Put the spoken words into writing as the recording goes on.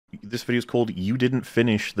This video is called "You Didn't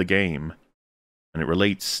Finish the Game," and it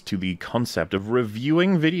relates to the concept of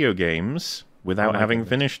reviewing video games without having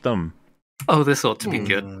finished them. Oh, this ought to be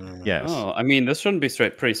good. Yes. Oh, I mean, this shouldn't be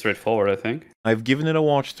pretty straightforward, I think. I've given it a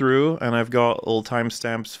watch through, and I've got all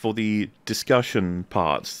timestamps for the discussion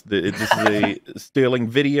parts. This is a Sterling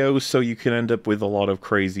video, so you can end up with a lot of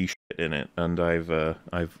crazy shit in it. And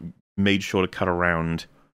I've made sure to cut around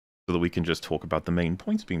so that we can just talk about the main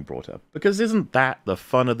points being brought up. Because isn't that the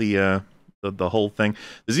fun of the whole thing?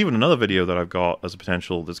 There's even another video that I've got as a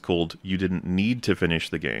potential that's called "You Didn't Need to Finish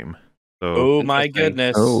the Game." So, oh my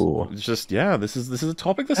goodness! Oh, it's just this is a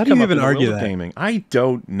topic that's How come do you up even in the argue world of that? gaming. I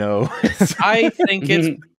don't know. I think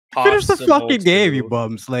it's possible. Finish the fucking game, you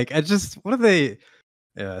bums! Like, what are they?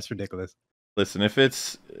 Yeah, that's ridiculous. Listen, if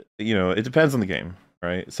it's it depends on the game,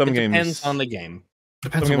 right? Some games depends on the game.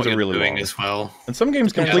 Depends some on games what are you're really doing long. as well. And some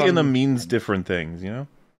games Depends completing on- them means different things,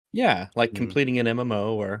 Yeah, like completing an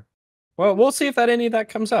MMO or. Well, we'll see if any of that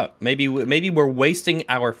comes up. Maybe we're wasting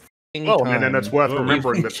our. Well, and then it's worth time.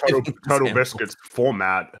 remembering the Total Biscuits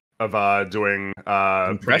format of doing video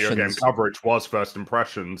game Impressions. coverage was first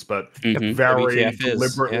impressions, but Mhm. very WTF is,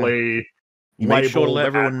 deliberately You make sure to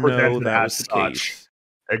let labeled everyone and know presented that as was the such. case.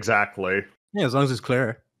 Exactly. Yeah, as long as it's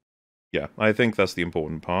clear. Yeah, I think that's the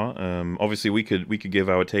important part. Obviously, we could give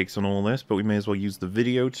our takes on all this, but we may as well use the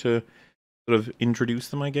video to sort of introduce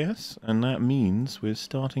them, I guess. And that means we're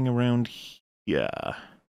starting around here.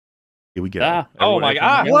 Here we go. Ah. Oh my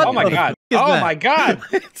god! What Oh my the god! is Oh that? my god!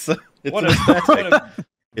 it's What an a aesthetic.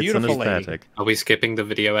 It's an beautiful lady. aesthetic. Are we skipping the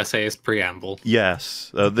video essayist preamble?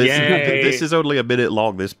 Yes. Yay. This is only a minute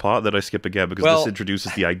long, this part, that I skip again, because Well- this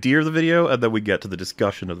introduces the idea of the video, and then we get to the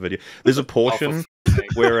discussion of the video. There's a portion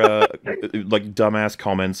sake. where, like, dumbass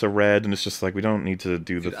comments are read, and it's just like, we don't need to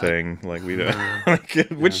do the thing. Like, we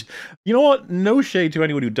don't... Which, you know what? No shade to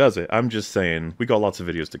anyone who does it. I'm just saying, we got lots of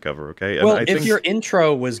videos to cover, okay? And Well, I if think... your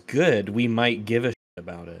intro was good, we might give a shit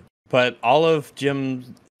about it. But all of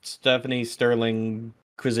Jim, Stephanie, Sterling,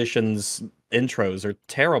 Quisition's intros are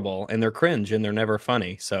terrible, and they're cringe, and they're never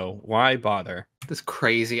funny. So why bother? This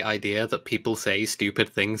crazy idea that people say stupid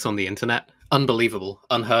things on the internet, unbelievable,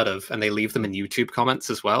 unheard of, and they leave them in YouTube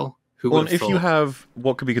comments as well. Who Well, would have if thought? you have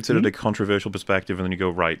what could be considered a controversial perspective, and then you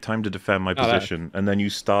go, right, time to defend my position, and then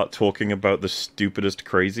you start talking about the stupidest,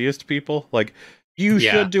 craziest people, like, you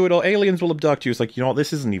Yeah. should do it, or aliens will abduct you. It's like, you know what,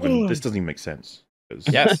 this doesn't even make sense. 'Cause-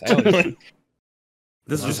 Yes, aliens.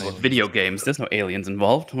 This is just video games. There's no aliens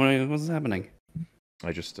involved. What's happening?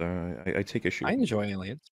 I just, I take issue. I enjoy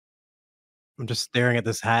aliens. I'm just staring at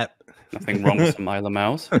this hat. Nothing wrong with some Isla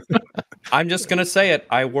Mouse. I'm just gonna say it.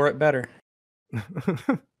 I wore it better.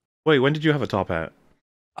 Wait, when did you have a top hat?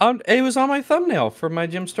 It was on my thumbnail for my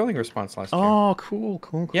Jim Sterling response last year. Oh,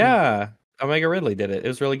 cool. Yeah, Omega Ridley did it. It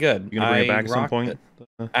was really good. You gonna bring it back at some rocked point?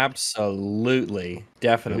 it. Absolutely,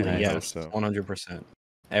 definitely, Yeah, I hope yes, so. 100%,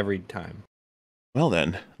 every time. Well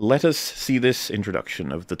then, let us see this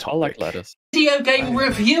introduction of the I topic. like lettuce. Video game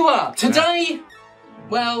reviewer. Today,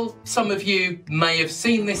 well, some of you may have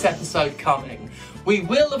seen this episode coming. We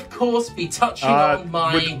will, of course, be touching on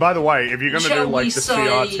my... By the way, if you're gonna shall do like we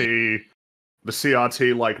the say-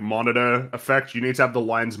 CRT like monitor effect, you need to have the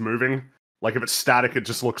lines moving. Like if it's static, it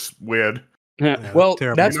just looks weird. Yeah, Well,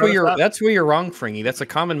 terrible. that's You where notice that? that's where you're wrong, Fringy. That's a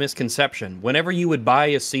common misconception. Whenever you would buy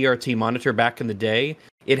a CRT monitor back in the day,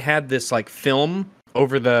 it had this like film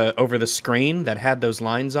over the screen that had those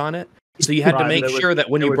lines on it. So you had to Right, make it was- sure that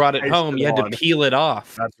when it you was brought it pasted home, you had on. to peel it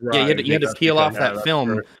off. That's Yeah, right. you had to That's peel off because- that yeah, film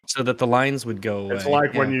that's true. so that the lines would go away. It's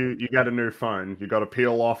like when Yeah. you get a new phone, you got to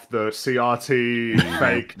peel off the CRT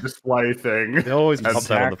fake display thing. They always pop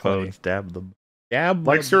that on the Exactly. phone. Stab them. Stab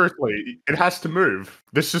Like them. seriously, it has to move.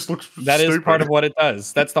 This just looks That is stupid. part of what it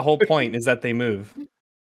does. That's the whole point, is that they move.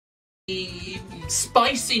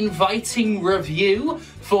 spice-inviting review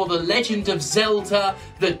for The Legend of Zelda,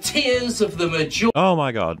 The Tears of the Majora. Oh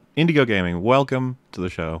my god. Indigo Gaming, welcome to the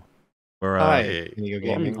show. We're Hi, Video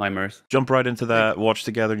Gaming. Timers. jump right into that, watch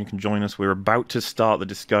together, and you can join us. We're about to start the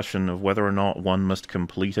discussion of whether or not one must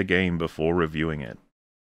complete a game before reviewing it.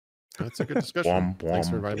 That's a good discussion. Thanks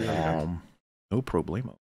for inviting me again. No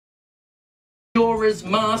problemo. Majora's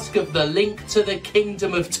Mask of the Link to the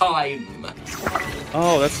Kingdom of Time.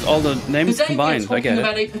 Oh, that's all the names Today we are combined. I talking get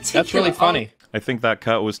about it. a particular That's really funny. I think that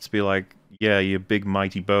cut was to be like, yeah, your big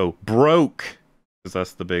mighty bow broke, because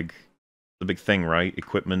that's the big thing, right?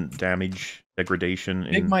 Equipment damage, degradation.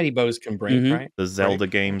 Big In mighty bows can break, Mhm. right? the Zelda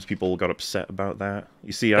games, people got upset about that.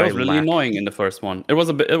 You see, That I was really lack, annoying in the first one. It was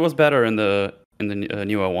it was better in the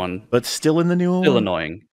newer one. but still in the new Still one.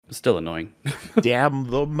 annoying. Still annoying. Damn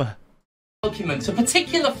them. Arguments, a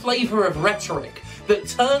particular flavour of rhetoric that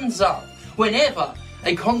turns up whenever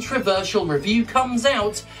a controversial review comes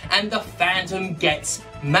out and the fandom gets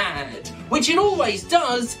mad, which it always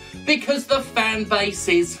does because the fan base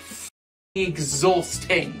is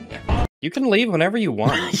exhausting. You can leave whenever you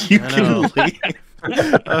want. You can leave.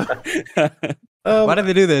 Why do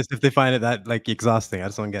they do this if they find it that like exhausting? I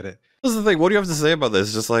just don't get it. This is the thing. What do you have to say about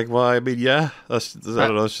this? Just like, well, I mean, yeah, I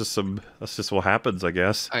don't know. It's just that's just what happens, I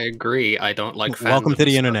guess. I agree. I don't like fandoms, Welcome to the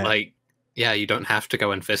but, internet. like, yeah, you don't have to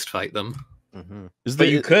go and fist fight them. But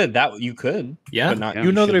you could. You could. Yeah. But not,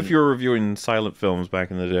 You know that if shouldn't. you were reviewing silent films back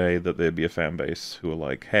in the day, that there'd be a fan base who were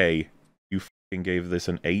like, "Hey, you fucking gave this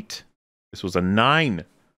an 8. This was a 9.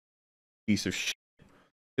 Piece of shit."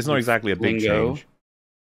 It's not exactly a big Bingo. change,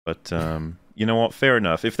 but you know what? Fair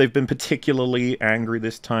enough. If they've been particularly angry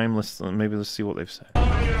this time, let's see what they've said.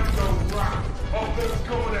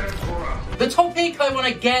 The topic I want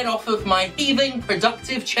to get off of my heaving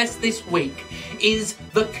productive chest this week is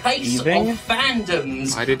the case Heaving? of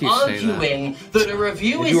fandoms Why did you say that? arguing that a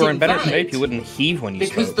review If is you were in better shape, invalid you wouldn't heave when you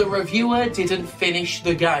because spoke. the reviewer didn't finish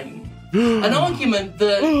the game. An argument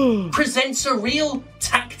that presents a real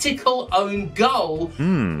tactical own goal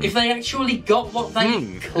if they actually got what they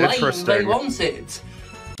claimed they interesting. wanted.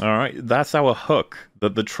 All right, that's our hook.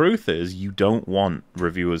 That the truth is, you don't want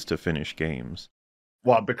reviewers to finish games.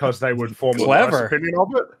 What, because they would form a Clever. worse opinion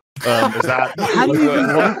of it? Is that...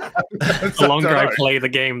 The longer I play the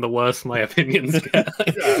game, the worse my opinions get.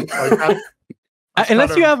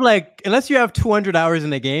 Unless you have 200 hours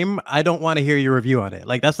in a game, I don't want to hear your review on it.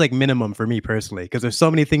 Like that's like minimum for me personally, because there's so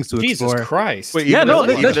many things to Jesus explore. Christ. Wait, Yeah, no,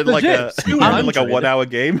 even that's in like a legit. even in like a 1-hour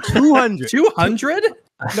game. 200. 200?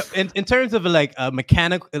 No, in terms of like a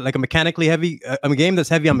mechanically heavy, a game that's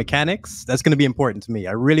heavy on mechanics, that's going to be important to me.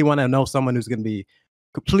 I really want to know someone who's going to be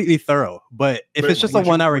completely thorough. But if it's just a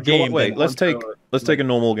 1-hour game, Wait, then- let's take a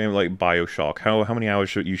normal game like BioShock. How many hours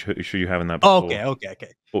should you have in that? Oh, Before? okay.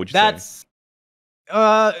 What would you say? That's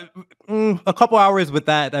a couple hours with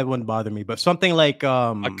that wouldn't bother me. But something like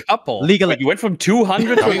A couple. League of Wait, you went from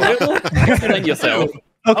 200 to little? Explain yourself.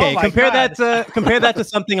 Okay, Oh my compare God. that to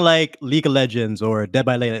something like League of Legends or Dead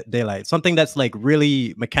by Daylight, something that's like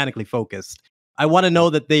really mechanically focused. I want to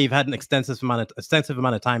know that they've had an extensive amount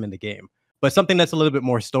of time in the game. But something that's a little bit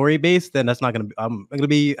more story based, then that's not going to be. I'm going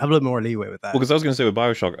to have a little more leeway with that. Well, because I was going to say with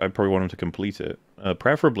BioShock, I'd probably want them to complete it,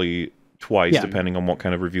 preferably twice, Yeah. depending on what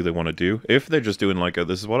kind of review they want to do. If they're just doing like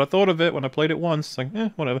this is what I thought of it when I played it once, like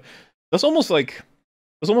whatever. That's almost like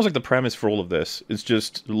the premise for all of this. It's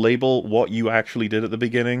just label what you actually did at the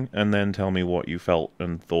beginning, and then tell me what you felt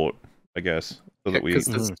and thought. I guess so that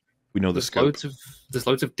we know the scope. There's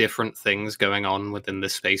loads of different things going on within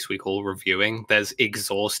this space we call reviewing. There's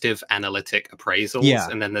exhaustive analytic appraisals, Yeah.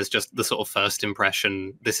 and then there's just the sort of first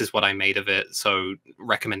impression, this is what I made of it, so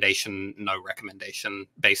recommendation, no recommendation,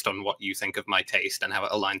 based on what you think of my taste and how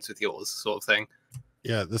it aligns with yours, sort of thing.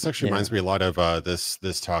 Yeah, this actually reminds me a lot of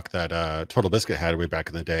this talk that Total Biscuit had way back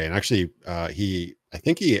in the day. And actually, I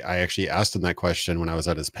actually asked him that question when I was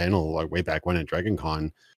at his panel like, way back when at Dragon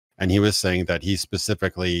Con, and he was saying that he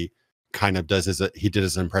specifically kind of did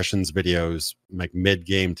his impressions videos like mid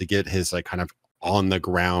game to get his like kind of on the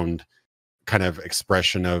ground kind of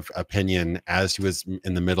expression of opinion as he was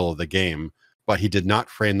in the middle of the game. But he did not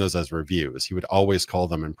frame those as reviews. He would always call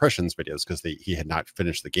them impressions videos because he had not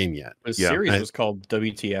finished the game yet. His Yeah. series was called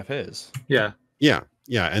WTF Is. Yeah. Yeah,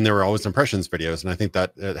 and there were always impressions videos, and I think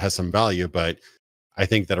that it has some value. But I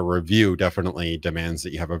think that a review definitely demands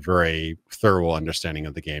that you have a very thorough understanding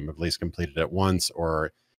of the game, at least completed it once,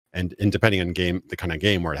 and depending on the kind of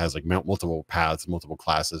game where it has like multiple paths, multiple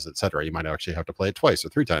classes, etc., you might actually have to play it twice or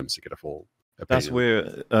 3 times to get a full opinion. That's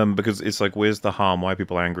where, because it's like, where's the harm? Why are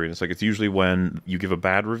people angry? And it's like, it's usually when you give a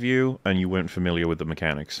bad review and you weren't familiar with the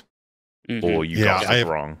mechanics, or you got stuff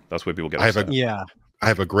wrong. That's where people get upset. I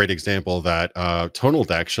have a great example that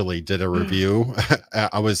Tonald actually did a review.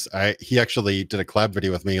 He actually did a collab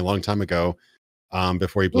video with me a long time ago,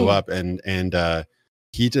 before he blew up, and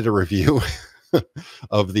he did a review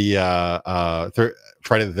of the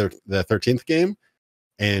Friday the 13th game.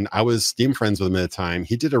 And I was Steam friends with him at the time.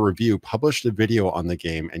 He did a review, published a video on the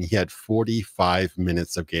game, and he had 45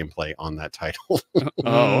 minutes of gameplay on that title.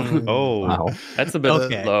 Wow. That's a bit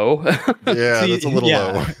low. Yeah, that's a little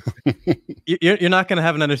low. You're not going to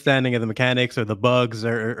have an understanding of the mechanics or the bugs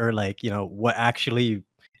or like, what actually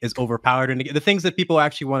is overpowered and the things that people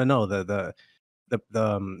actually want to know, the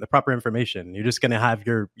proper information. You're just going to have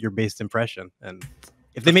your based impression. And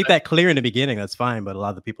if they make that clear in the beginning, that's fine. But a lot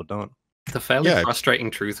of the people don't. The fairly Yeah.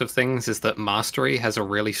 frustrating truth of things is that mastery has a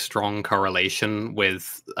really strong correlation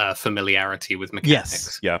with familiarity with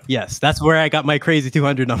mechanics. Yes, that's where I got my crazy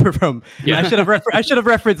 200 number from. Yeah. I should have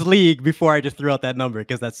referenced League before I just threw out that number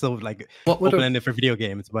because that's so like open-ended for video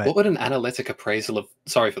games. But What would an analytic appraisal of?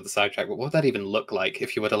 Sorry for the sidetrack, but what would that even look like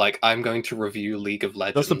if you were to like? I'm going to review League of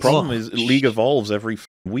Legends. That's the problem. Is League evolves every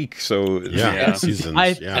week, so Yeah, seasons.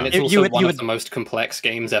 and it's also one of the most complex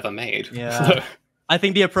games ever made. Yeah. I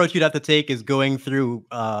think the approach you'd have to take is going through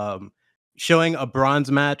showing a bronze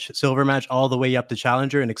match, silver match, all the way up to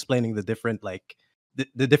challenger, and explaining the different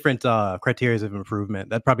the different criteria of improvement.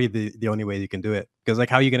 That'd probably be the only way you can do it. Because like,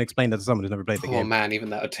 how are you going to explain that to someone who's never played the game? Oh man, even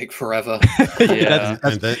that would take forever. Yeah,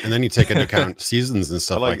 and then you take into account seasons and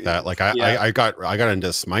stuff like that. Like I got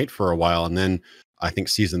into Smite for a while, and then I think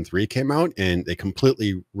season 3 came out, and they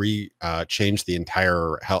completely changed the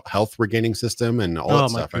entire health regaining system and all that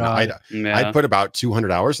stuff. God. And I'd put about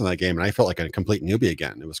 200 hours in that game, and I felt like a complete newbie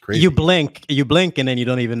again. It was crazy. You blink, and then you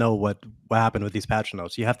don't even know what happened with these patch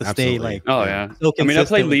notes. You have to stay like. Oh yeah. So I mean, I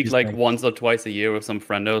play consistent with League these like things. once or twice a year with some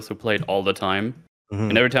friendos who played all the time. Mhm.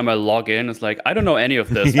 And every time I log in, it's like, I don't know any of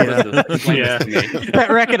this. What is this? Explain this to me. Can't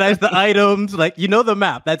recognize the items, like you know the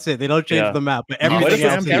map. That's it. They don't change the map, but What everything is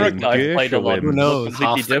else. this character I've played a lot? Who knows? Completely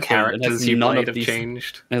Half the different. It characters has you none played of have these.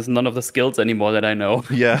 changed. It has none of the skills anymore that I know.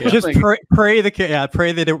 Yeah. Just pray they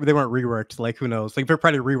weren't reworked. Like who knows? Like they're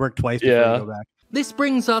probably reworked twice before Yeah. you go back. This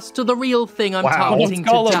brings us to the real thing I'm Wow. targeting Let's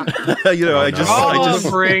call to him. Jack. You know, I just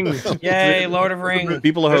Rings. Yay, Lord of Rings.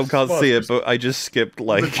 people at home can't see it, but I just skipped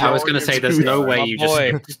like I was going to say, there's no way My you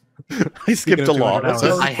boy. just. I skipped a lot.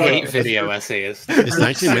 I hate video essays. It's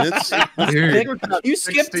 19 minutes. You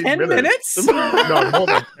skipped 16 10 minutes? No, more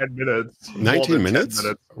than 10 minutes. More 19 than 10 minutes.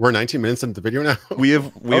 We're 19 minutes into the video now. We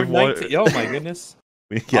have Oh, 19 oh my goodness.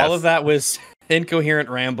 Yes. All of that was incoherent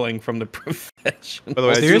rambling from the profession. By the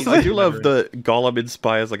way, Seriously? I do love the Gollum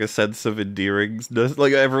inspires like a sense of endearingness.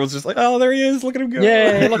 Like everyone's just like, oh, there he is. Look at him go.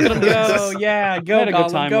 Yay, look at him go. Yeah, go had a good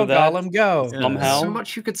Gollum, time go with that. Gollum, go. Somehow. So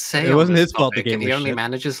much you could say. It on wasn't this his fault the topic, game and he was only shit.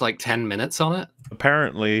 manages like 10 minutes on it.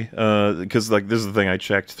 Apparently, because like this is the thing I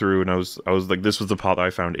checked through, and I was like, this was the part that I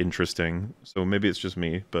found interesting. So maybe it's just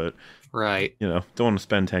me, but Right. you know, don't want to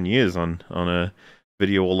spend 10 years on a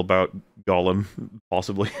video all about Gollum,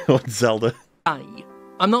 possibly on Zelda.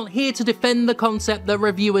 I'm not here to defend the concept that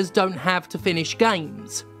reviewers don't have to finish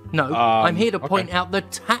games. No, I'm here to point out the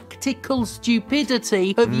tactical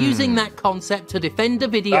stupidity of using that concept to defend a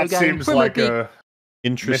video That game seems from like a big... a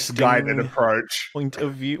Interesting misguided approach. point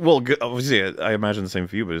of view. Well, obviously, I imagine the same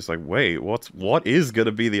for you, but it's like, wait, what is going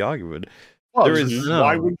to be the argument? Well, There it's is just, no-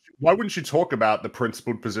 why wouldn't you talk about the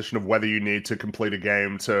principled position of whether you need to complete a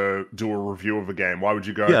game to do a review of a game? Why would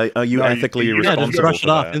you go? Yeah, are you "No, ethically you Yeah, don't just responsible brush for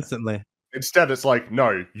it off that?" instantly. Instead, it's like,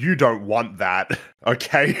 no, you don't want that.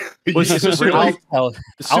 Okay. Well, it's just really- I'll tell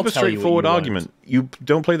It's you super what straightforward you want. argument. You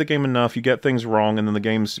don't play the game enough, you get things wrong, and then the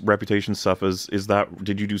game's reputation suffers.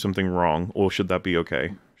 Did you do something wrong, or should that be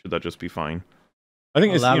okay? Should that just be fine? I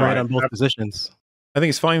think it's, you know, Elaborate on both positions. I think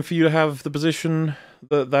it's fine for you to have the position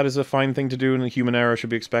that is a fine thing to do, and a human error should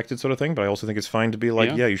be expected, sort of thing. But I also think it's fine to be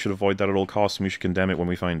like, yeah, you should avoid that at all costs, and we should condemn it when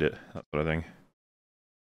we find it. That sort of thing.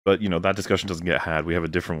 But you know, that discussion doesn't get had. We have a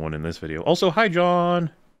different one in this video. Also, hi, John.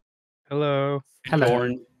 Hello.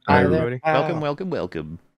 Dorn. Hi, everybody.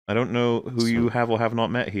 Welcome. I don't know who you have or have not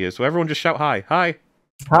met here, so everyone just shout hi. Hi.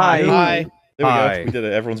 Hi. There we Hi. go. We did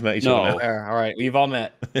it. Everyone's met each No. other There, all right, we've all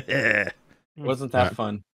met. now. Wasn't that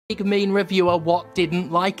fun? big mean reviewer what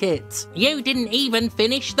didn't like it. You didn't even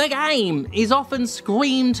finish the game is often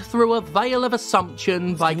screamed through a veil of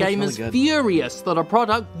assumption by gamers furious that a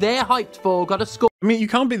product they're hyped for got a score. I mean, you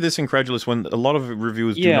can't be this incredulous when a lot of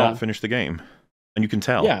reviewers do not finish the game, and you can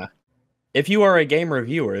tell. Yeah. If you are a game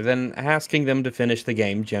reviewer, then asking them to finish the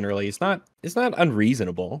game generally is not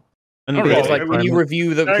unreasonable. And It's like when you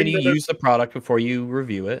review the, Saying can you that use the product before you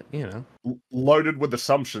review it? You know, loaded with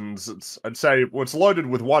assumptions. I'd say it's loaded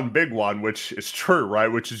with one big one, which is true, right?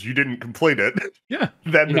 Which is you didn't complete it. Yeah.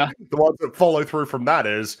 Then the ones that follow through from that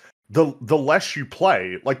is the less you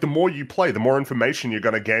play, like the more you play, the more information you're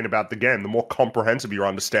going to gain about the game, the more comprehensive your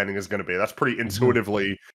understanding is going to be. That's pretty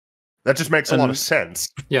intuitively. That just makes a lot of sense.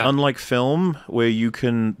 Yeah. Unlike film, where you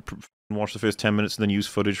can watch the first 10 minutes and then use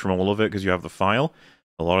footage from all of it because you have the file.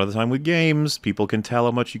 A lot of the time with games, people can tell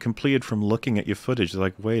how much you completed from looking at your footage. They're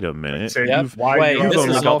like, wait a minute, Say, you've, Wait, you've this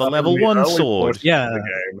only is got the all level the 1 early sword. portion Yeah. of the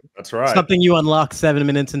game. That's right. Something you unlock 7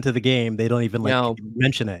 minutes into the game, they don't even like No.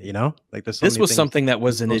 mention it. You know, like there's so this many was things- something that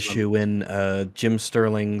was an goes on. issue in Jim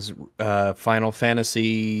Sterling's Final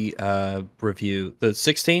Fantasy review. The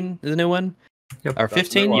 16 is the new one, Yep. or That's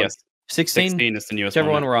 15? the new one. Yes. 16 is the newest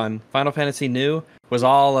whichever one. one we're on. Final Fantasy New was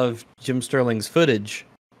all of Jim Sterling's footage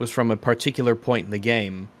was from a particular point in the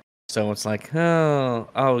game. So it's like, oh.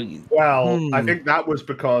 Well, I think that was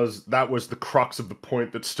because that was the crux of the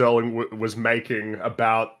point that Sterling was making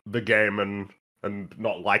about the game and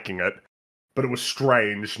not liking it. But it was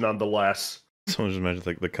strange nonetheless. Someone just mentioned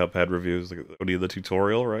like the Cuphead reviews, like the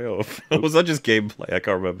tutorial, right? Or was that just gameplay? I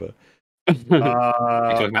can't remember. You're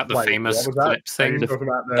talking about the famous clips thing?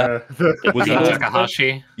 Was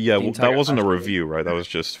Takahashi? Yeah, that wasn't a review, right? That was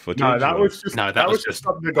just footage. No, that was just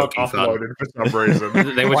something that got uploaded for some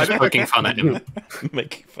reason. They were just poking fun at him.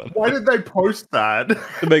 Making fun. Why did they post that?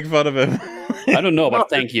 To make fun of him. I don't know, but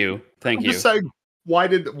thank you. I'm just saying, why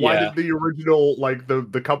did the original, like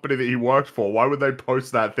the company that he worked for, why would they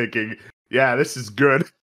post that thinking, yeah, this is good.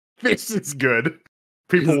 This is good.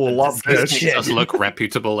 People will love this. It does look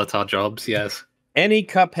reputable at our jobs, yes. Any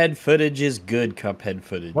Cuphead footage is good Cuphead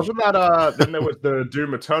footage. Wasn't that then there was the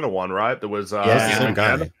Doom Eternal one, right? There was same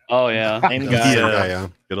guy. Oh yeah. Same guy. Yeah.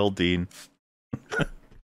 Good old Dean.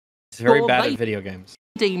 He's very bad at video games.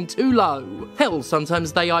 Deemed too low. Hell,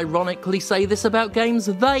 sometimes they ironically say this about games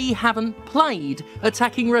they haven't played,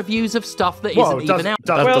 attacking reviews of stuff that isn't even out.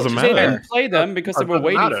 That doesn't They matter. didn't play them because they were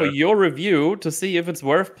waiting for your review to see if it's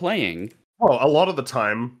worth playing. Well, a lot of the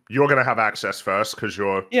time, you're going to have access first because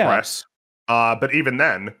you're press. But even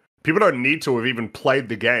then, people don't need to have even played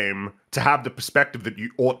the game to have the perspective that you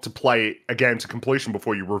ought to play a game to completion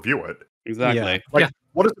before you review it. Exactly.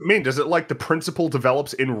 What does it mean? Does it like the principle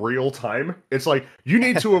develops in real time? It's like, you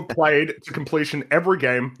need to have played to completion every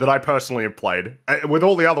game that I personally have played. With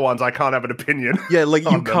all the other ones, I can't have an opinion. Yeah, like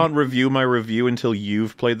you can't review my review until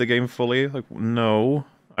you've played the game fully. Like, no.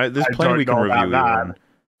 There's plenty we can review. That.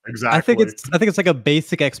 Exactly. I think it's like a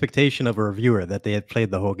basic expectation of a reviewer that they had played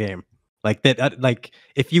the whole game. Like that, like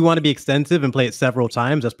if you want to be extensive and play it several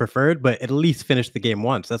times, that's preferred. But at least finish the game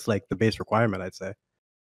once. That's like the base requirement, I'd say.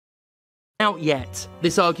 Out yet.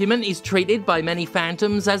 This argument is treated by many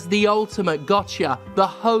phantoms as the ultimate gotcha, the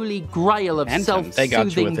holy grail of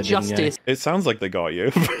self-soothing justice. It sounds like they got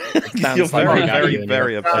you. You're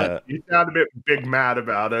very upset. You sound a bit big mad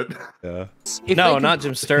about it. Yeah. No, not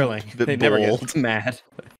Jim Sterling. They never get mad.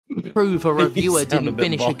 Prove a reviewer didn't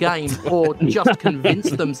finish a game or just convince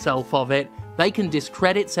themselves of it, they can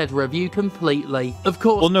discredit said review completely. Of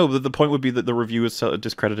course. Well, no, the point would be that the review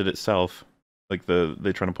discredited itself. Like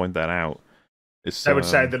they're trying to point that out. They would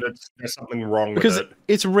say that there's something wrong with it. Because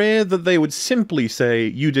it's rare that they would simply say,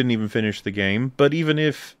 you didn't even finish the game. But even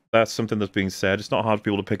if that's something that's being said, it's not hard for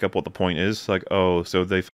people to pick up what the point is. Like, oh, so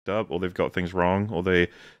they fucked up, or they've got things wrong, or they're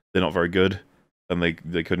not very good, and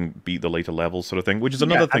they couldn't beat the later levels sort of thing. Which is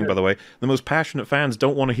another thing, by the way. The most passionate fans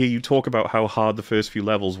don't want to hear you talk about how hard the first few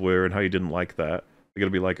levels were and how you didn't like that. They're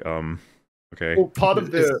going to be like, okay. Well, part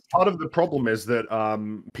of the problem is that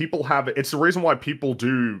people have it's the reason why people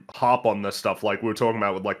do harp on this stuff, like we were talking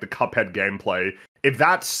about with like the Cuphead gameplay. If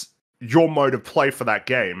that's your mode of play for that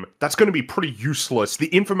game, that's going to be pretty useless. The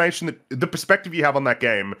information the perspective you have on that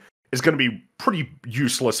game is going to be pretty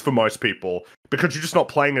useless for most people because you're just not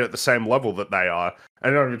playing it at the same level that they are. And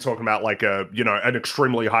I'm not even talking about like an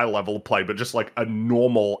extremely high level of play, but just like a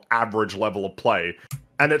normal average level of play.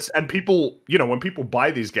 And people, when people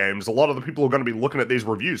buy these games, a lot of the people who are going to be looking at these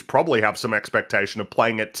reviews probably have some expectation of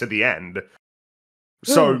playing it to the end.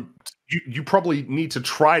 So you probably need to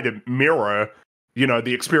try to mirror,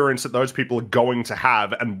 the experience that those people are going to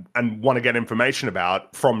have and want to get information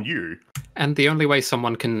about from you. And the only way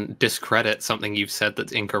someone can discredit something you've said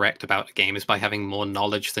that's incorrect about a game is by having more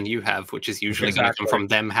knowledge than you have, which is usually going to come from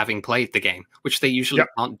them having played the game, which they usually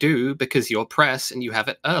can't do because you're press and you have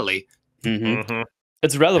it early. Mm-hmm.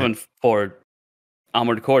 It's relevant for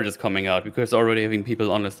Armored Core just coming out because already having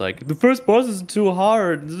people on it's like, the first boss is too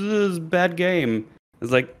hard, this is a bad game.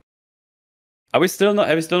 It's like, have we still not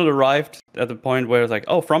arrived at the point where it's like,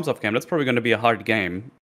 oh, FromSoft game, that's probably going to be a hard game.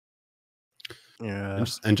 Yeah.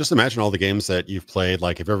 And just imagine all the games that you've played.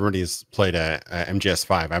 Like if everybody's played a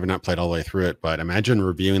MGS5, I have not played all the way through it, but imagine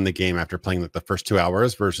reviewing the game after playing like the first 2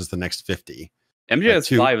 hours versus the next 50.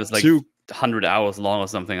 MGS5 is like 100 hours long or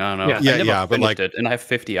something. I don't know. Yeah, but like, it, and I have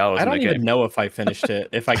 50 hours. I don't even know if I finished it.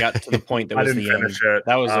 If I got to the point that was the end,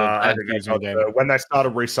 that was a confusing game. When they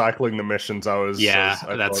started recycling the missions, I was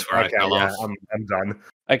that's where I fell off. I'm done.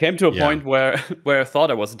 I came to a point where I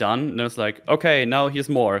thought I was done, and it was like, okay, now here's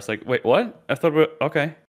more. It's like, wait, what? I thought we're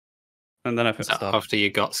okay, and then I stopped. After you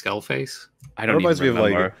got Skullface, I don't even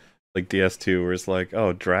remember. Like DS2, where it's like,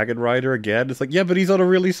 oh, Dragon Rider again. It's like, yeah, but he's on a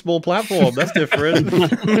really small platform. That's different.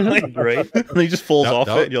 Great. And he just falls off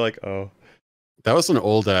it. And you're like, oh. That was an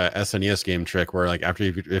old SNES game trick where, like, after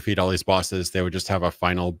you defeat all these bosses, they would just have a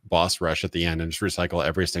final boss rush at the end and just recycle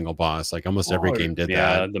every single boss. Like, almost every game did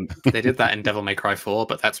that. They did that in Devil May Cry 4,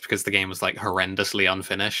 but that's because the game was, like, horrendously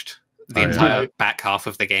unfinished. The entire back half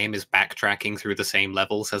of the game is backtracking through the same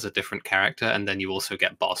levels as a different character, and then you also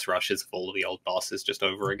get boss rushes of all of the old bosses just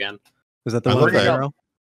over again. Was that the one with Arrow?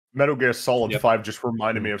 Metal Gear Solid 5 just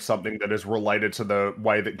reminded me of something that is related to the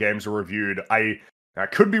way that games are reviewed. I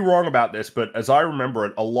could be wrong about this, but as I remember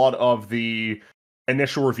it, a lot of the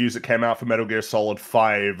initial reviews that came out for Metal Gear Solid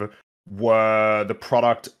 5 were the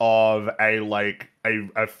product of a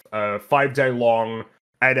 5-day long,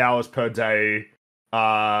 8 hours per day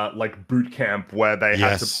like boot camp where they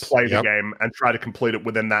had to play the game and try to complete it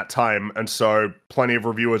within that time. And so plenty of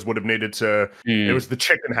reviewers would have needed to it was the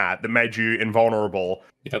chicken hat that made you invulnerable.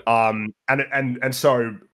 And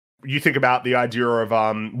so you think about the idea of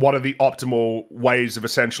what are the optimal ways of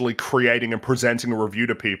essentially creating and presenting a review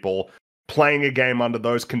to people. Playing a game under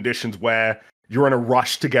those conditions where you're in a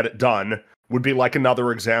rush to get it done would be like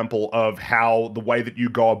another example of how the way that you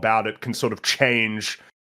go about it can sort of change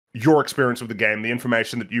your experience with the game, the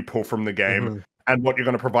information that you pull from the game, and what you're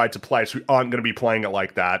going to provide to players who aren't going to be playing it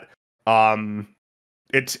like that.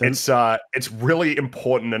 It's really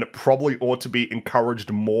important, and it probably ought to be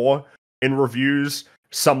encouraged more in reviews.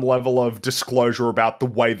 Some level of disclosure about the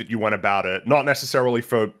way that you went about it, not necessarily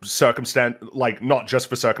for not just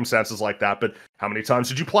for circumstances like that, but how many times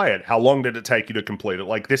did you play it? How long did it take you to complete it?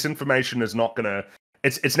 Like, this information is not gonna,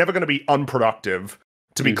 it's never gonna be unproductive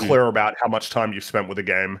to be clear about how much time you spent with a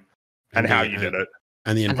game and how you did it.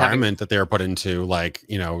 And the environment that they are put into, like,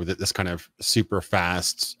 you know, this kind of super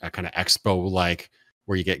fast kind of expo, like,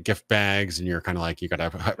 where you get gift bags and you're kind of like, you got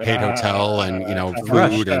a paid hotel and, you know,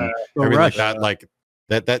 food and everything like that. Like,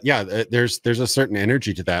 there's a certain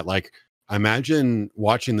energy to that. Like, imagine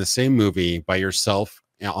watching the same movie by yourself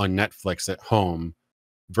on Netflix at home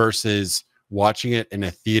versus watching it in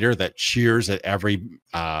a theater that cheers at every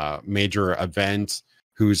major event,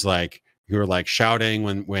 who are like shouting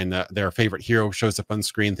when their favorite hero shows up on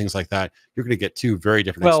screen, things like that. You're going to get two very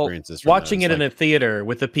different experiences. Watching it in a theater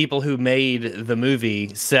with the people who made the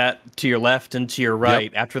movie sat to your left and to your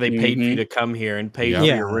right after they paid for you to come here and paid for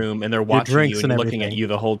your room, and they're watching you and looking at you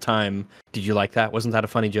the whole time. Did you like that? Wasn't that a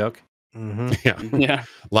funny joke? Yeah.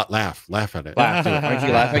 Laugh at it. Laugh. Aren't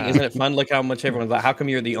you laughing? Isn't it fun? Look how much everyone's like. How come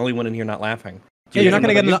you're the only one in here not laughing? You're not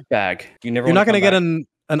going to get bag. You're not going to get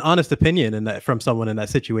an honest opinion from someone in that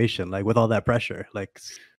situation, like with all that pressure. Like,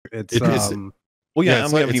 it's and we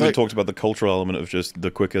haven't even talked about the cultural element of just the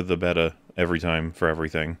quicker the better every time for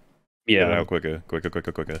everything. Get it out quicker.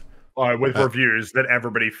 With reviews that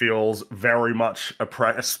everybody feels very much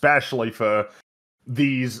especially for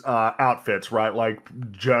these outfits, right? Like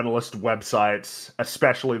journalist websites,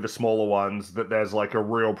 especially the smaller ones, that there's like a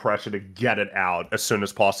real pressure to get it out as soon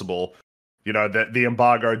as possible. You know, the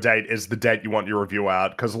embargo date is the date you want your review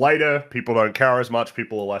out, because later people don't care as much,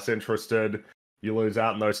 people are less interested, you lose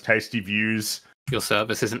out on those tasty views. Your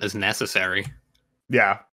service isn't as necessary.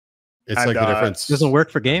 Yeah. It's like the difference. Doesn't work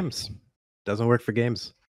for games.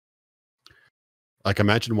 Like,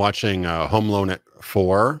 imagine watching Home Alone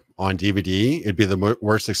 4 on DVD. It'd be the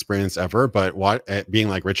worst experience ever. But being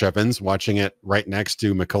like Rich Evans, watching it right next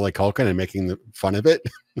to Macaulay Culkin and making fun of it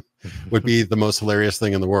would be the most hilarious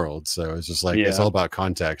thing in the world. So it's just like, it's all about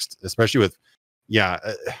context, especially with,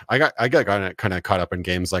 I got kind of caught up in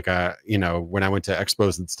games. Like, you know, when I went to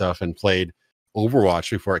expos and stuff and played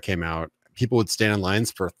Overwatch before it came out, people would stand in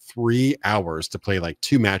lines for 3 hours to play like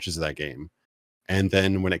 2 matches of that game. And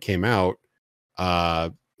then when it came out,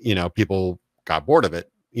 you know, people got bored of it.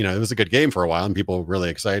 You know, it was a good game for a while and people were really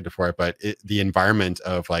excited for it, but the environment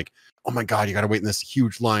of like, oh my God, you got to wait in this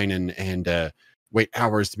huge line and wait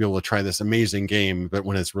hours to be able to try this amazing game. But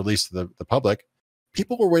when it's released to the public,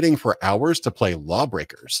 people were waiting for hours to play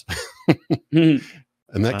Lawbreakers. And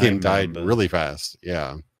that game died really fast.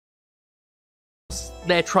 Yeah.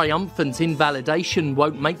 Their triumphant invalidation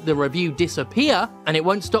won't make the review disappear, and it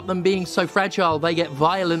won't stop them being so fragile they get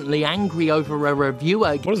violently angry over a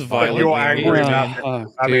reviewer. What is violent? You're angry about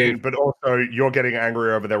it. I mean, but also you're getting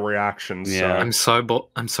angry over their reactions. Yeah, so.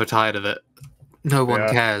 I'm so tired of it. No one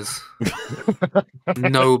cares.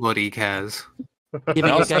 Nobody cares.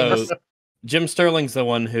 Also, Jim Sterling's the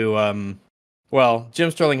one who Jim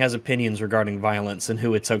Sterling has opinions regarding violence and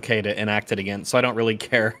who it's okay to enact it against, so I don't really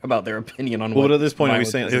care about their opinion on what. But at this point, are we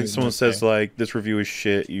saying if someone says like this review is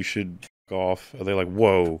shit, you should go off? Are they like,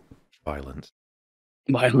 whoa, violence?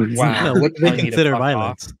 Violence. Wow. What do they consider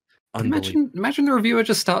violence? Imagine the reviewer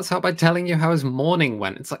just starts out by telling you how his morning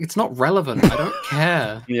went. It's like, it's not relevant. I don't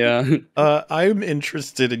care. Yeah. I'm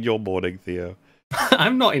interested in your morning, Theo.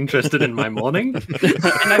 I'm not interested in my morning.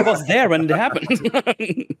 And I was there when it happened.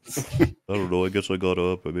 I don't know. I guess I got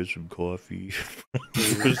up. I made some coffee.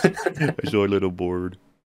 I saw a little bored.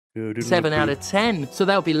 Yeah, 7 out of 10, so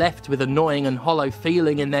they'll be left with annoying and hollow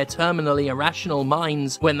feeling in their terminally irrational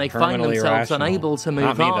minds when they find Terminally themselves irrational. unable to move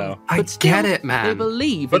Not me, on. though. I But still, get it, man. They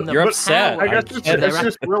believe But in the you're upset. power I guess of it's their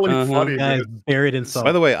just really funny. Guys, buried in salt.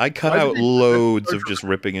 By the way, I cut Why do out they- loads of just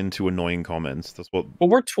ripping into annoying comments. That's what. Well,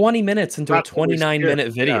 we're 20 minutes into a That's what we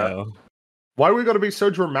 29-minute skip, yeah. video. Why are we got to be so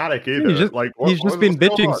dramatic either? He's just, like he's just been what's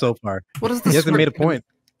going bitching on? so far. What does the He hasn't made a script- point.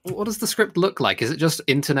 What does the script look like? Is it just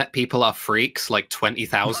internet people are freaks like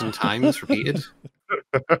 20,000 times repeated?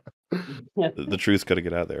 The truth's got to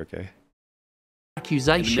get out there, okay?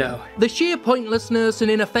 accusation. No. The sheer pointlessness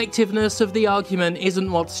and ineffectiveness of the argument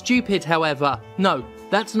isn't what's stupid, however. No,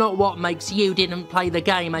 that's not what makes you didn't play the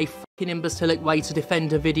game a fucking imbecilic way to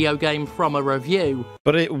defend a video game from a review.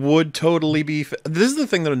 But it would totally be... This is the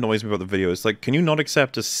thing that annoys me about the video. It's like, can you not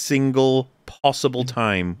accept a single possible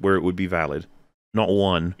time where it would be valid? Not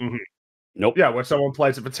one. Mm-hmm. Nope. Yeah, where someone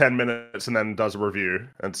plays it for 10 minutes and then does a review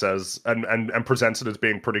and says and presents it as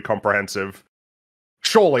being pretty comprehensive.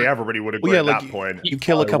 Surely everybody would agree at that point. You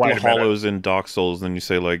kill a couple Wait of a minute. hollows in Dark Souls, and then you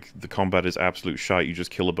say, like, the combat is absolute shite. You just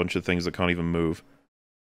kill a bunch of things that can't even move.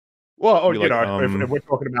 Well, You're you like, know, if we're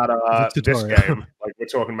talking about this tutorial. game, like we're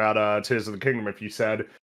talking about Tears of the Kingdom, if you said,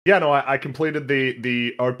 yeah, no, I completed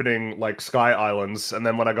the opening like Sky Islands, and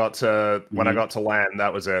then when I got to land,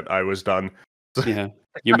 that was it. I was done. Yeah,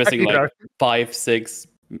 you're missing You like know? 5, 6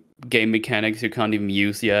 game mechanics you can't even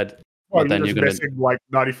use yet. Well, But then you're you're just gonna, missing like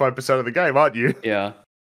 95% of the game, aren't you? yeah,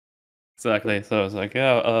 exactly. So I was like,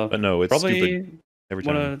 yeah, But no, it's probably stupid every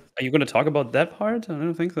time. Are you gonna talk about that part? I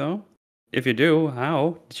don't think so. If you do,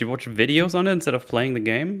 how did you watch videos on it instead of playing the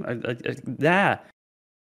game? Yeah.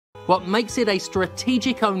 What makes it a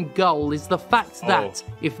strategic own goal is the fact that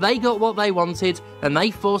if they got what they wanted and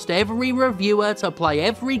they forced every reviewer to play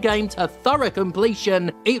every game to thorough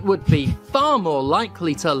completion, it would be far more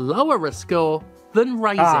likely to lower a score than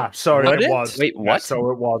raise it. So Would it it? was. Wait, Yeah, what?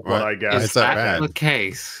 so it was what I guess. Is that the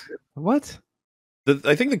case? What?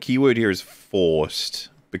 I think the key word here is forced,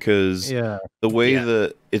 because Yeah. the way Yeah.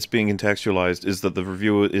 that it's being contextualized is that the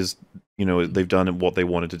reviewer is, you know, they've done what they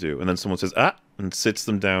wanted to do, and then someone says, and sits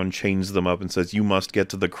them down, changes them up, and says, you must get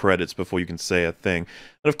to the credits before you can say a thing.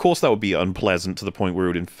 And of course that would be unpleasant to the point where it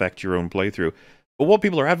would infect your own playthrough. But what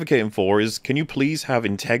people are advocating for is, can you please have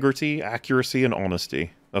integrity, accuracy, and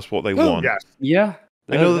honesty? That's what they want. Yes. Yeah.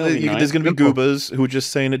 I know that'd that be nice. there's going to be goobers who are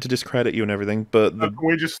just saying it to discredit you and everything, but Can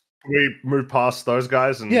we move past those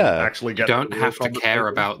guys and Yeah. actually You get? don't the real have to care conversation?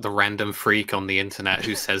 about the random freak on the internet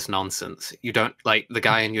who says nonsense. You don't, like the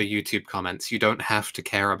guy in your YouTube comments, you don't have to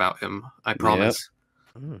care about him. I promise.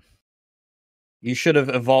 You should have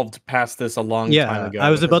evolved past this a long Yeah, time ago. I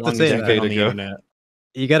was as about to long say as that. you've been on the Decade ago. internet.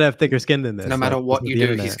 You gotta have thicker skin than this. No matter like, what this you is the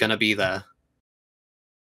do, internet. he's going to be there.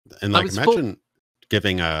 And I like, was imagine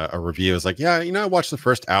giving a review is like, yeah, you know, I watched the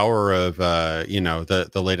first hour of you know,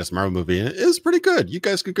 the latest Marvel movie, and it is pretty good. You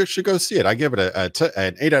guys should go see it. I give it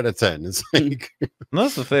an 8 out of 10. It's like, and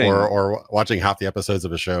that's the thing. or watching half the episodes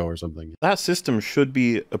of a show or something. That system should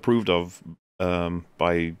be approved of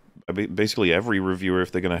by basically every reviewer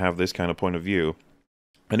if they're going to have this kind of point of view.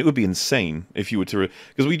 And it would be insane if you were to...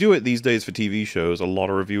 Because we do it these days for TV shows. A lot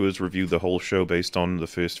of reviewers review the whole show based on the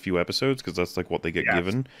first few episodes, because that's like what they get Yes,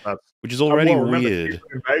 given, that's- which is already Well, remember, weird.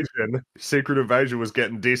 Secret Invasion was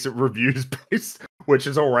getting decent reviews based, which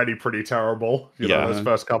is already pretty terrible. You Yeah. know, those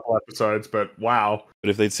first couple episodes, but wow. But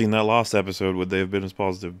if they'd seen that last episode, would they have been as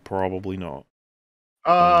positive? Probably not.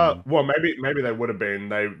 Well, maybe they would have been.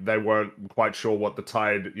 They weren't quite sure what the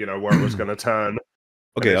tide, you know, where it was going to turn.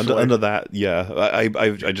 Okay, initially. under that, yeah. I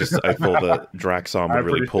thought that Drax arm would I'm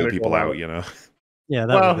really pretty pull cynical people about out, it. you know? Yeah,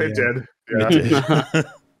 that Well, was, it yeah. did. It Yeah.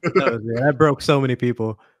 did. That broke so many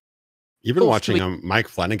people. Even Well, watching a Mike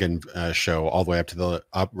Flanagan show all the way up to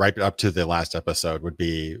right up to the last episode would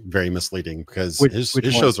be very misleading, because Which his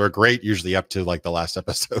one? shows are great usually up to like the last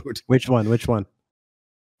episode. Which one? Which one?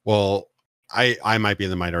 Well, I might be in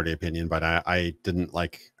the minority opinion, but I didn't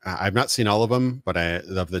like. I've not seen all of them, but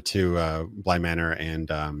of the two, Bly Manor and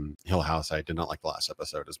Hill House, I did not like the last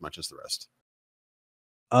episode as much as the rest.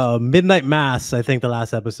 Midnight Mass. I think the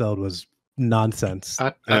last episode was nonsense.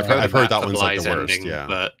 I've heard that one's like the Bly's worst, ending, yeah.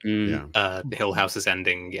 But Yeah. Hill House's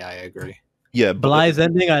ending, yeah, I agree. Yeah, but Bly's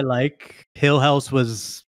ending I like. Hill House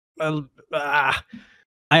was. I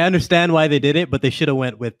understand why they did it, but they should have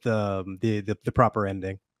went with the proper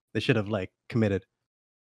ending. They should have like committed.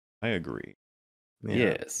 I agree. Yeah.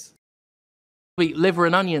 Yes. Eat liver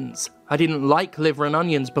and onions. I didn't like liver and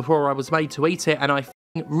onions before I was made to eat it, and I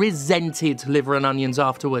resented liver and onions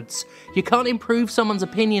afterwards. You can't improve someone's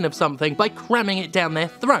opinion of something by cramming it down their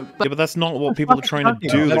throat. Yeah, but that's not what people are trying to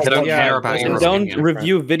do. They don't care about your Don't opinion.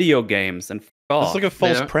 review video games and It's like a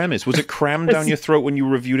false premise. Was it crammed down your throat when you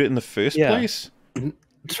reviewed it in the first place?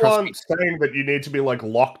 People aren't saying that you need to be like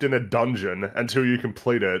locked in a dungeon until you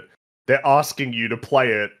complete it. They're asking you to play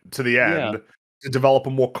it to the end to develop a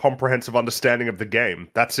more comprehensive understanding of the game.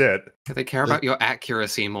 That's it. They care about your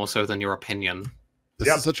accuracy more so than your opinion.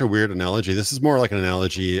 This is such a weird analogy. This is more like an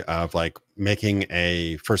analogy of like making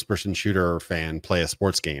a first-person shooter fan play a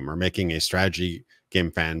sports game, or making a strategy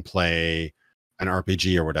game fan play an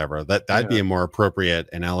RPG or whatever. That'd be a more appropriate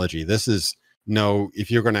analogy. This is if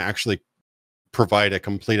you're going to actually provide a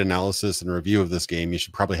complete analysis and review of this game, you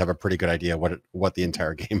should probably have a pretty good idea what the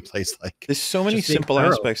entire game plays like. There's so many simple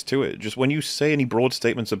aspects to it. Just when you say any broad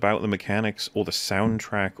statements about the mechanics or the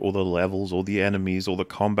soundtrack or the levels or the enemies or the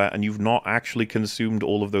combat, and you've not actually consumed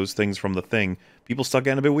all of those things from the thing, people start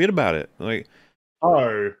getting a bit weird about it. Like,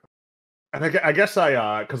 and I guess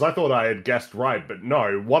because I thought I had guessed right, but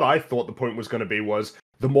no, what I thought the point was going to be was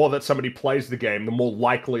the more that somebody plays the game, the more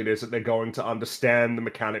likely it is that they're going to understand the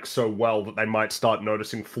mechanics so well that they might start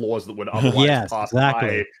noticing flaws that would otherwise pass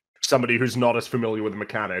by somebody who's not as familiar with the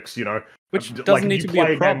mechanics, Which doesn't need to be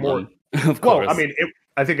a problem, of course. Well, I mean,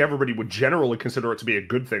 I think everybody would generally consider it to be a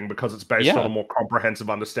good thing because it's based on a more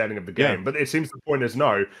comprehensive understanding of the game. Yeah. But it seems the point is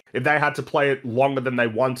if they had to play it longer than they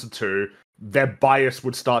wanted to, their bias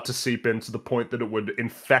would start to seep in to the point that it would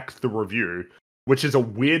infect the review, which is a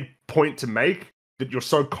weird point to make, that you're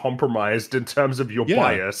so compromised in terms of your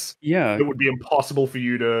bias, it would be impossible for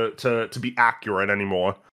you to be accurate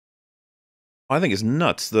anymore. I think it's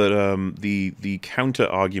nuts that the counter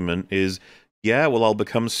argument is, well, I'll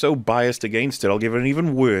become so biased against it, I'll give it an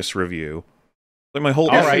even worse review. Like my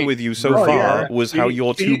whole issue with you so far was how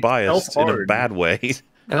you're too biased in a bad way.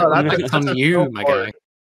 That's on you, my guy.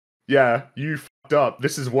 Yeah, you fucked up.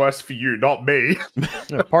 This is worse for you, not me.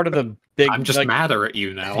 Part of the big... I'm just madder at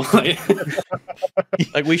you now.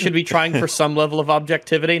 Like, we should be trying for some level of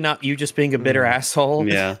objectivity, not you just being a bitter asshole.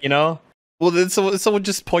 Yeah. Well, then someone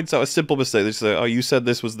just points out a simple mistake. They say, you said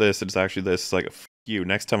this was this, and it's actually this. It's like, f you.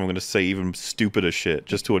 Next time I'm going to say even stupider shit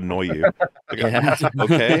just to annoy you. Like,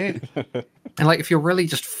 okay? And if you're really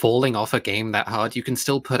just falling off a game that hard, you can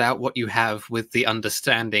still put out what you have with the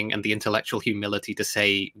understanding and the intellectual humility to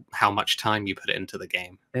say how much time you put into the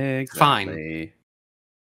game. Exactly. Fine.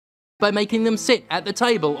 By making them sit at the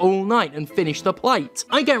table all night and finish the plate.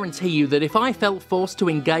 I guarantee you that if I felt forced to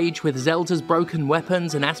engage with Zelda's broken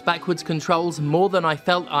weapons and ass-backwards controls more than I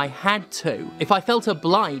felt I had to, if I felt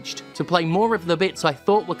obliged to play more of the bits I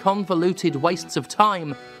thought were convoluted wastes of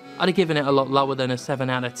time, I'd have given it a lot lower than a 7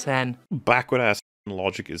 out of 10. Backward ass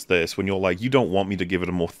logic is this, when you're like, you don't want me to give it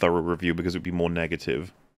a more thorough review because it would be more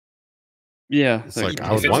negative. Yeah. It's like,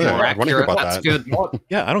 I would want to hear about that. Good.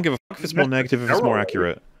 Yeah, I don't give a fuck if it's more negative, if it's more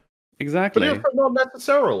accurate. Exactly. But not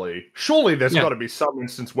necessarily. Surely there's got to be some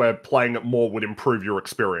instance where playing it more would improve your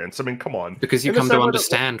experience. I mean, come on. Because you come to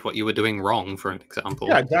understand what you were doing wrong, for an example.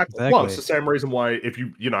 Yeah, exactly. Well, it's the same reason why if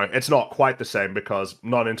it's not quite the same because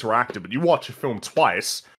non-interactive, but you watch a film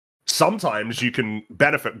twice, sometimes you can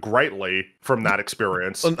benefit greatly from that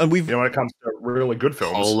experience. And we've, when it comes to really good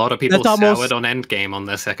films. A lot of people soured on Endgame on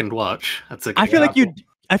their second watch. That's a good example.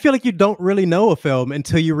 I feel like you don't really know a film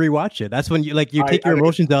until you rewatch it. That's when you take your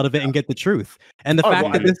emotions out of it and get the truth. And the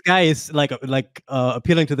fact that this guy is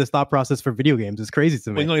appealing to this thought process for video games is crazy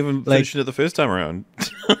to me. We're not even finishing it the first time around.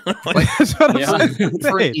 That's what I'm saying.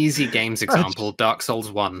 For an easy games example, Dark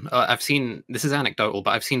Souls 1. I've seen, this is anecdotal,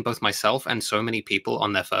 but I've seen both myself and so many people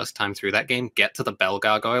on their first time through that game get to the bell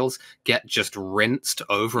gargoyles, get just rinsed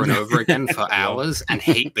over and over again for hours and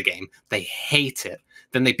hate the game. They hate it.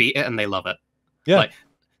 Then they beat it and they love it. Yeah.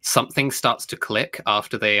 Something starts to click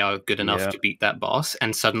after they are good enough to beat that boss,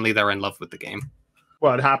 and suddenly they're in love with the game.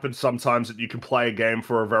 Well, it happens sometimes that you can play a game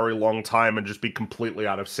for a very long time and just be completely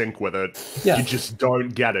out of sync with it. Yeah. You just don't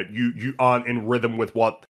get it. You aren't in rhythm with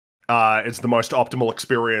what is the most optimal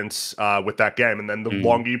experience with that game. And then the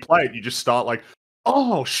longer you play it, you just start like,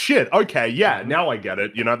 oh, shit, okay, yeah, now I get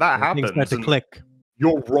it. That happens. Things start to click.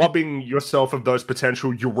 You're robbing yourself of those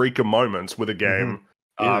potential eureka moments with a game.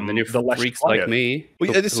 Then you're freaks like me.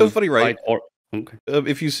 Well, it's so funny, right?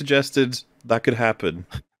 If you suggested that could happen,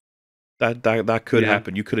 that could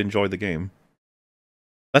happen. You could enjoy the game.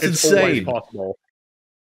 That's insane. Possible.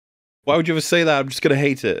 Why would you ever say that? I'm just gonna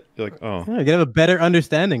hate it. You're like, oh, you gotta have a better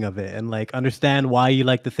understanding of it and understand why you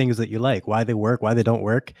like the things that you like, why they work, why they don't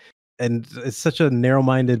work. And it's such a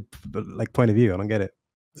narrow-minded point of view. I don't get it.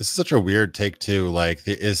 This is such a weird take too.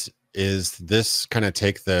 is this kind of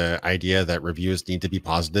take the idea that reviews need to be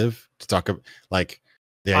positive to talk about, like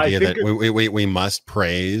the idea that we must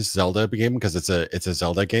praise Zelda game because it's a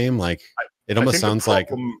Zelda game? Like it almost sounds like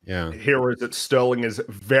here is that Sterling is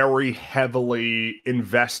very heavily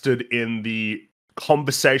invested in the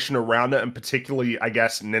conversation around it, and particularly, I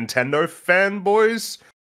guess, Nintendo fanboys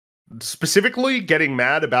specifically getting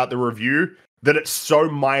mad about the review, that it's so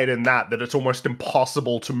mired in that it's almost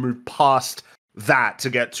impossible to move past that to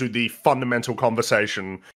get to the fundamental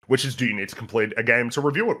conversation, which is, do you need to complete a game to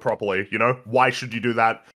review it properly? You know, why should you do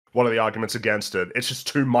that? What are the arguments against it? It's just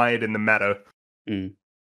too mired in the meta.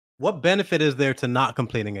 What benefit is there to not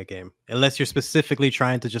completing a game, unless you're specifically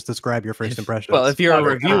trying to just describe your first impressions? Well, if you're a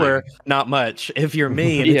reviewer, not much. If you're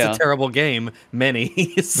me and it's a terrible game,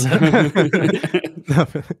 many.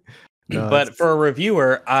 But for a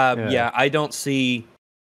reviewer, I don't see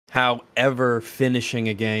how ever finishing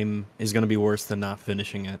a game is going to be worse than not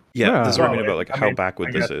finishing it. Yeah, that's what I mean about like how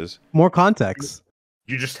backward this is. More context.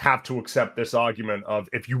 You just have to accept this argument of,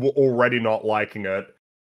 if you were already not liking it,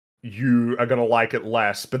 you are going to like it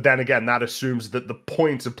less. But then again, that assumes that the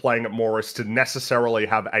point of playing it more is to necessarily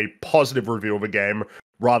have a positive review of a game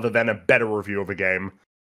rather than a better review of a game.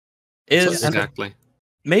 Exactly.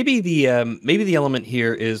 Maybe the element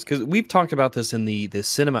here is, because we've talked about this in the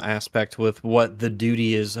cinema aspect with what the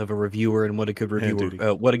duty is of a reviewer and what a good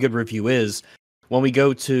review is. When we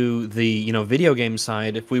go to the video game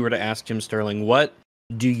side, if we were to ask Jim Sterling, what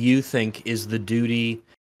do you think is the duty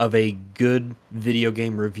of a good video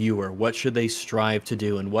game reviewer? What should they strive to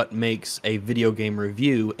do, and what makes a video game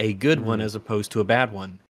review a good one as opposed to a bad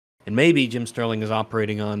one? And maybe Jim Sterling is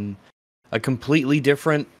operating on a completely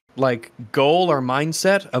different goal or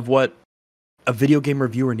mindset of what a video game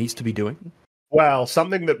reviewer needs to be doing. Well,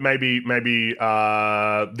 something that maybe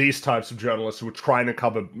these types of journalists who are trying to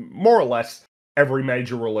cover more or less every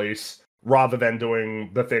major release, rather than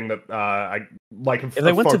doing the thing that if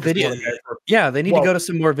they went to video, they need to go to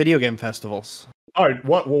some more video game festivals. Oh,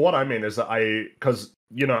 what I mean is that because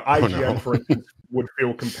IGN for instance would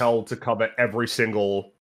feel compelled to cover every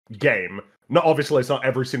single game. No, obviously, it's not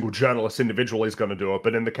every single journalist individually is going to do it,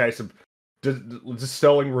 but in the case of, does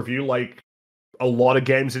Sterling review a lot of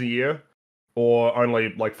games in a year, or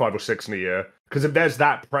only 5 or 6 in a year? Because if there's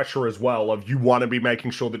that pressure as well of you want to be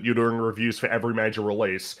making sure that you're doing reviews for every major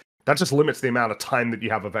release, that just limits the amount of time that you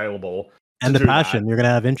have available. And the passion, you're going to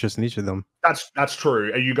have interest in each of them. That's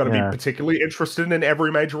true. Are you going to be particularly interested in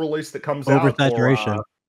every major release that comes out? Oversaturation.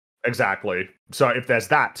 Exactly. So if there's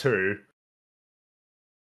that too.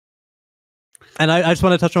 And I just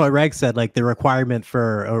want to touch on what Reg said, the requirement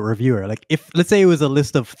for a reviewer. If, let's say it was a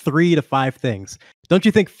list of 3 to 5 things, don't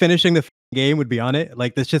you think finishing the game would be on it?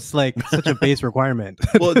 That's just such a base requirement.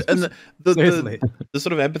 Well, and the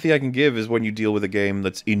sort of empathy I can give is when you deal with a game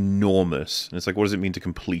that's enormous. And it's what does it mean to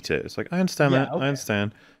complete it? It's I understand that. Okay. I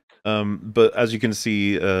understand. But as you can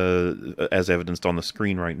see, as evidenced on the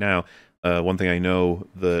screen right now, one thing I know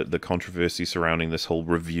the controversy surrounding this whole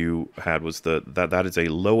review had was that is a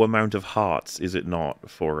low amount of hearts, is it not,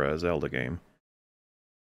 for a Zelda game?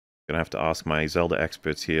 Gonna have to ask my Zelda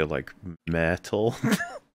experts here, metal.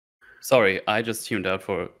 Sorry, I just tuned out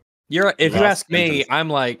for. If you ask me, I'm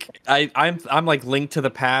Link to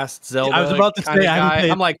the Past Zelda. I was about to say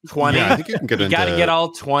I'm 20. Yeah, I think you can get into. Gotta get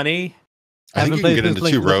all 20. I think you can get into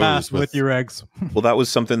 2 rows with your eggs. Well, that was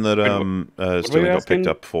something that Sterling got picked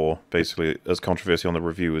up for, basically, as controversy on the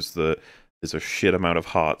review, is that there's a shit amount of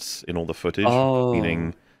hearts in all the footage.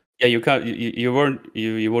 Meaning, yeah, you can't. You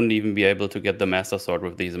wouldn't even be able to get the Master Sword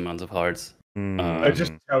with these amounts of hearts. It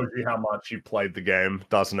just tells you how much you played the game,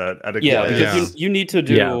 doesn't it? Because you need to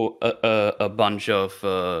do a bunch of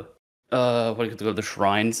what do you call the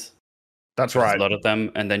shrines. That's right. A lot of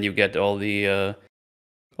them, and then you get all the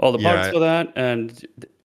parts for that. And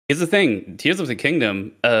here's the thing: Tears of the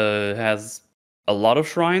Kingdom has a lot of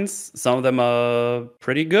shrines. Some of them are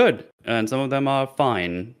pretty good, and some of them are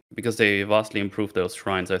fine because they vastly improved those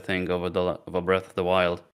shrines, I think, over Breath of the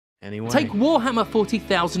Wild. Anyway. Take Warhammer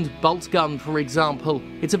 40,000 Bolt Gun, for example.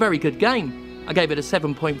 It's a very good game. I gave it a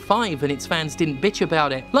 7.5 and its fans didn't bitch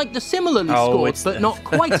about it. Like the similarly scored, but not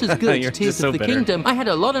quite as good Tears of the Kingdom, I had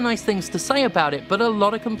a lot of nice things to say about it, but a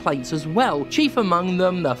lot of complaints as well. Chief among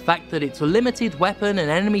them, the fact that its limited weapon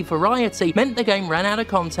and enemy variety meant the game ran out of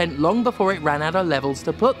content long before it ran out of levels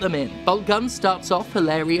to put them in. Bolt Gun starts off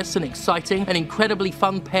hilarious and exciting, an incredibly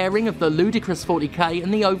fun pairing of the ludicrous 40k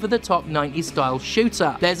and the over-the-top 90s style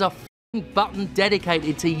shooter. There's a button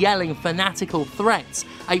dedicated to yelling fanatical threats,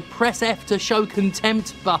 a press F to show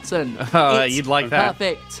contempt button. You'd like that.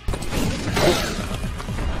 Perfect.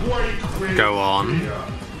 Go on.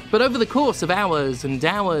 But over the course of hours and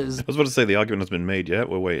hours, I was about to say the argument has been made yet.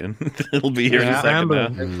 We're waiting. It'll be here in a second now.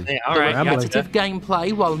 the repetitive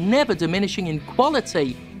gameplay, while never diminishing in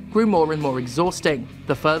quality, grew more and more exhausting.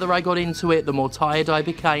 The further I got into it, the more tired I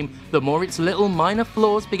became, the more its little minor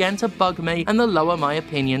flaws began to bug me, and the lower my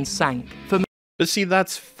opinion sank. For me, But see,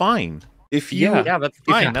 that's fine. If you, that's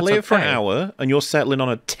fine. If you play it for an hour and you're settling on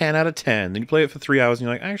a 10 out of 10, then you play it for 3 hours and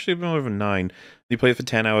you're like, actually, I'm over 9. Then you play it for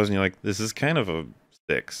 10 hours and you're like, this is kind of a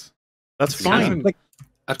 6. That's fine. Like,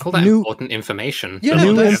 I'd call that important information. Yeah, the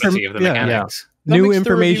new longevity of the mechanics. New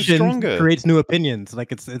information creates new opinions.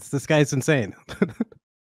 Like it's this guy's insane.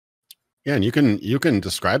 Yeah, and you can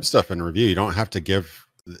describe stuff in review. You don't have to give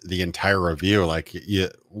the entire review, like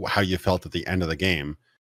how you felt at the end of the game.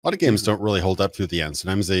 A lot of games don't really hold up through the end.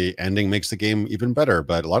 Sometimes the ending makes the game even better,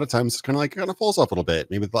 but a lot of times it's kind of falls off a little bit.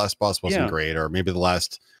 Maybe the last boss wasn't great, or maybe the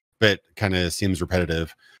last bit kind of seems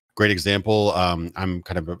repetitive. Great example. I'm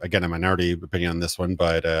kind of, again, a minority opinion on this one,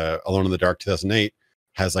 but Alone in the Dark 2008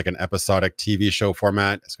 has like an episodic TV show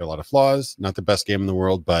format. It's got a lot of flaws. Not the best game in the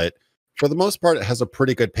world, but for the most part, it has a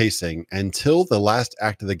pretty good pacing until the last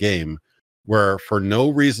act of the game, where for no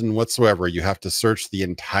reason whatsoever, you have to search the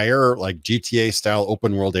entire like GTA style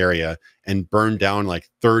open world area and burn down like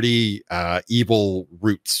 30 evil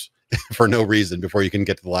routes for no reason before you can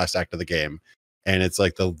get to the last act of the game. And it's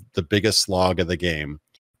like the biggest slog of the game.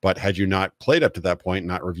 But had you not played up to that point,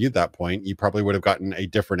 not reviewed that point, you probably would have gotten a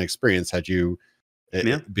different experience had you,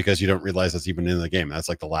 because you don't realize that's even in the game. That's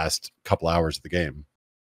like the last couple hours of the game.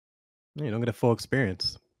 You don't get a full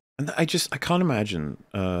experience. And I can't imagine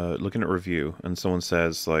looking at a review and someone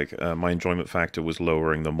says like my enjoyment factor was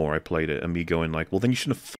lowering the more I played it, and me going like, well, then you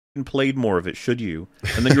shouldn't have fucking played more of it, should you?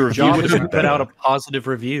 And then your review job would is have to been put out a better. positive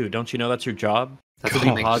review. Don't you know that's your job? That's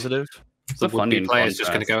to be positive. The would-be player is just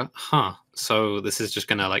going to go, huh? So this is just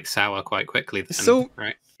going to like sour quite quickly. Then, So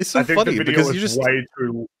right? It's so I think funny the video because is you just way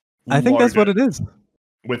too. I think that's what it is.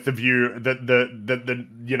 With the view that the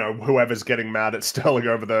you know, whoever's getting mad at Sterling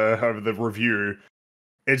over the review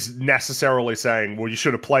is necessarily saying, well, you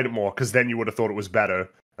should have played it more because then you would have thought it was better.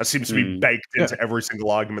 That seems to be baked into every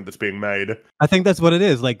single argument that's being made. I think that's what it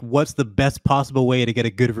is. Like, what's the best possible way to get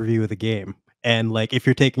a good review of the game? And like, if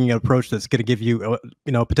you're taking an approach that's going to give you,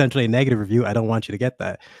 potentially a negative review, I don't want you to get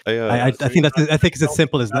that. I think it's as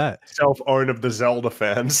simple as that. Self-own of the Zelda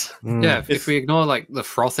fans. Yeah, if we ignore like the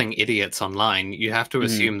frothing idiots online, you have to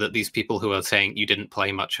assume that these people who are saying you didn't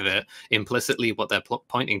play much of it, implicitly what they're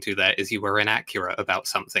pointing to there is you were inaccurate about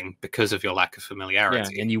something because of your lack of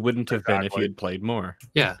familiarity. Yeah, and you wouldn't have been if you had played more.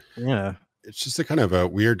 Yeah. It's just a kind of a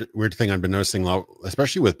weird thing I've been noticing,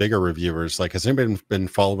 especially with bigger reviewers. Like, has anybody been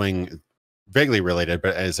following? Vaguely related,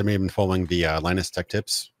 but has anybody been following the Linus Tech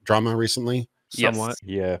Tips drama recently? Somewhat.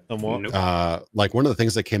 Yeah. Somewhat. Nope. Like one of the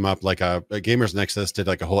things that came up, like Gamers Nexus did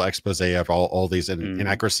like a whole expose of all these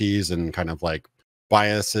inaccuracies and kind of like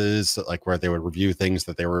biases, like where they would review things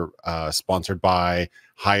that they were sponsored by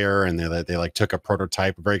Hire, and they like took a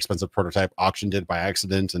prototype, a very expensive prototype, auctioned it by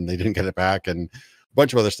accident, and they didn't get it back, and a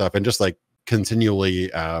bunch of other stuff, and just like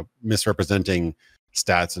continually misrepresenting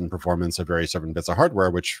stats and performance of various different bits of hardware,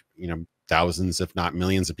 which, thousands, if not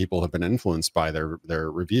millions of people have been influenced by their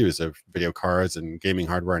reviews of video cards and gaming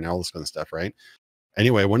hardware and all this kind of stuff, right?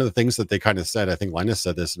 Anyway, one of the things that they kind of said, I think Linus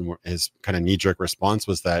said this in his kind of knee-jerk response,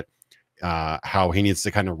 was that how he needs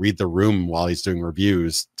to kind of read the room while he's doing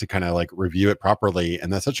reviews to kind of like review it properly.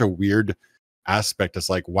 And that's such a weird aspect. It's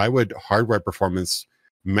like, why would hardware performance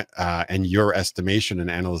and your estimation and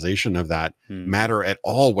analyzation of that matter at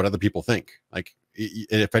all what other people think? Like,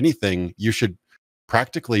 if anything, you should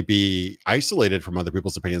practically be isolated from other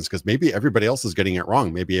people's opinions, because maybe everybody else is getting it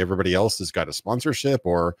wrong. Maybe everybody else has got a sponsorship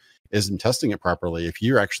or isn't testing it properly. If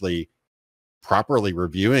you're actually properly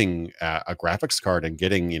reviewing a graphics card and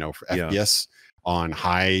getting, FPS on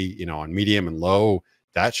high, on medium and low,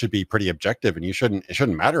 that should be pretty objective, and it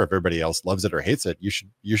shouldn't matter if everybody else loves it or hates it. You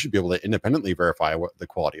should be able to independently verify what the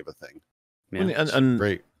quality of a thing. Yeah, and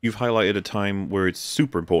great. You've highlighted a time where it's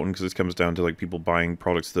super important, because this comes down to like people buying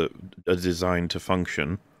products that are designed to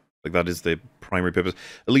function. Like, that is the primary purpose.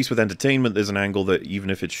 At least with entertainment, there's an angle that even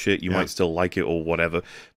if it's shit, you might still like it or whatever.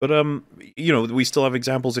 But we still have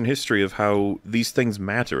examples in history of how these things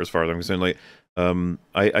matter, as far as I'm concerned. Like,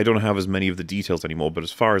 I don't have as many of the details anymore, but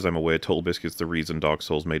as far as I'm aware, Total Biscuit's the reason Dark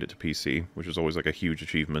Souls made it to PC, which is always like a huge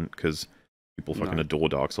achievement, because people fucking adore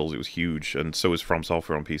Dark Souls. It was huge, and so is From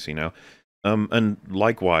Software on PC now. And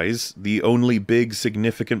likewise, the only big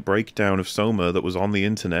significant breakdown of Soma that was on the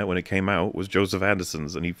internet when it came out was Joseph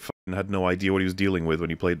Anderson's, and he fucking had no idea what he was dealing with when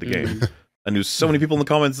he played the game. And there's so many people in the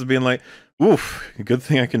comments being like, "Oof, good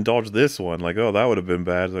thing I can dodge this one." Like, "Oh, that would have been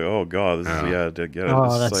bad." Like, "Oh god, this is yeah, to get it." Oh,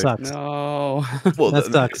 This that is like, sucks. No. well, That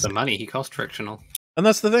sucks. The money he cost frictional. and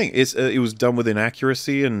that's the thing. It was done with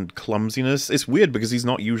inaccuracy and clumsiness. It's weird because he's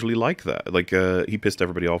not usually like that. Like, he pissed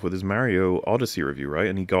everybody off with his Mario Odyssey review, right?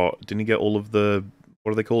 And didn't he get all of the,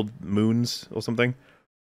 what are they called, moons or something?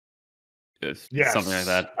 Yes, Something like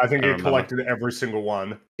that. I think I he remember. collected every single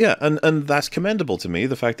one. Yeah, and that's commendable to me.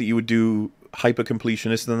 The fact that you would do hyper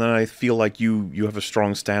completionist, and then I feel like you have a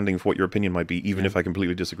strong standing for what your opinion might be, even if I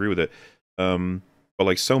completely disagree with it. But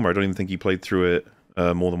like Soma, I don't even think he played through it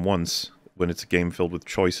more than once when it's a game filled with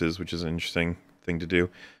choices, which is an interesting thing to do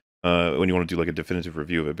when you want to do like a definitive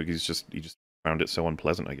review of it, because he just found it so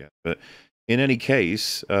unpleasant, I guess. But in any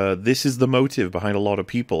case, this is the motive behind a lot of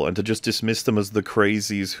people, and to just dismiss them as the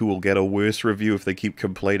crazies who will get a worse review if they keep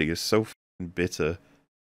complaining is so fucking bitter.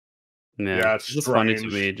 Yeah, it's just funny to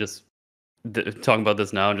strange. me. Just talking about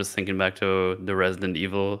this now, just thinking back to the Resident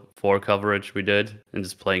Evil 4 coverage we did, and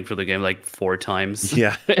just playing through the game like 4 times.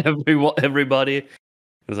 Yeah. Everybody. It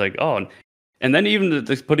was like, oh, and then even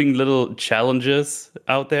just putting little challenges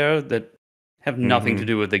out there that have nothing to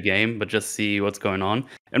do with the game, but just see what's going on.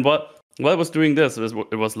 And while I was doing this, it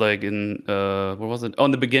was like in what was it? Oh,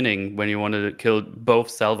 in the beginning when you wanted to kill both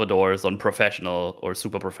Salvadors on professional or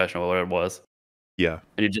super professional, whatever it was. Yeah.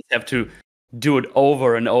 And you just have to do it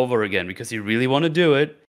over and over again because you really want to do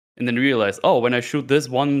it, and then realize, oh, when I shoot this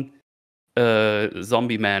one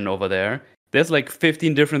zombie man over there, there's like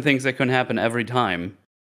 15 different things that can happen every time.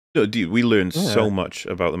 No, dude, we learned so much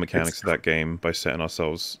about the mechanics of that game by setting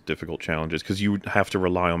ourselves difficult challenges, because you have to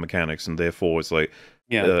rely on mechanics, and therefore it's like,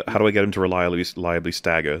 how do I get him to reliably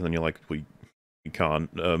stagger? And then you're like, well, you can't,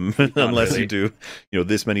 unless you do,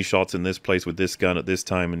 this many shots in this place with this gun at this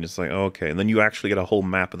time, and it's like, oh, okay. And then you actually get a whole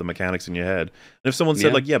map of the mechanics in your head. And if someone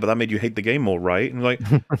said like, yeah, but that made you hate the game more, right? And like,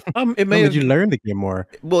 it may have you learn the game more.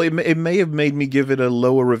 Well, it may have made me give it a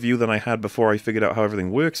lower review than I had before I figured out how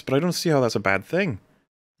everything works, but I don't see how that's a bad thing.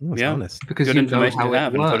 Yeah, honest. Because good you know information how to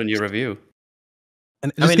have it and put works. in your review.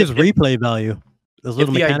 And it just gives replay value. Those If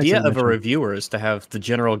little the mechanics idea that you of a mentioned. reviewer is to have the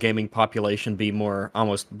general gaming population be more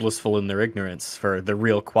almost blissful in their ignorance for the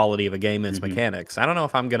real quality of a game and its mechanics, I don't know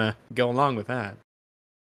if I'm gonna go along with that.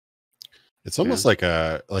 It's almost like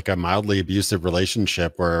a mildly abusive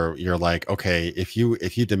relationship where you're like, okay, if you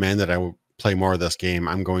demand that I will play more of this game,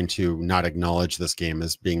 I'm going to not acknowledge this game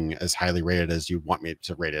as being as highly rated as you want me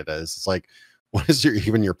to rate it as. It's like, what is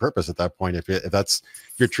even your purpose at that point? If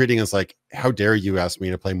you're treating it as like, how dare you ask me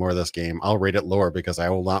to play more of this game? I'll rate it lower because I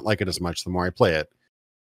will not like it as much the more I play it.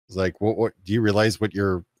 It's like, what do you realize what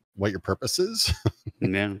your purpose is?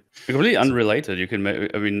 Yeah, completely unrelated. You can,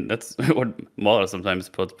 I mean, that's what Mala sometimes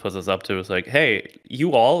puts us up to. It's like, hey,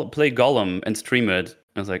 you all play Gollum and stream it.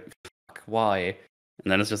 And it's like, fuck, why? And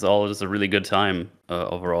then it's just a really good time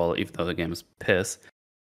overall, even though the game is piss.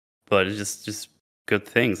 But it's just good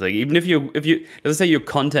things. Like, even if you let's say your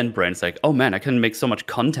content brand's like, oh man, I can make so much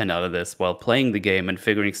content out of this while playing the game and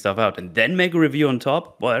figuring stuff out, and then make a review on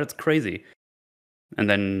top. Well, that's crazy. And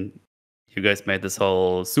then you guys made this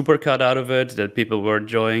whole supercut out of it that people were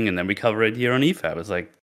enjoying, and then we cover it here on EFAP. It's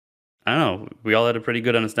like, I don't know, we all had a pretty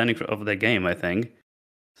good understanding of the game, I think.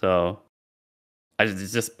 So I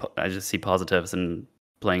just see positives in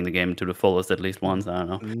playing the game to the fullest at least once. I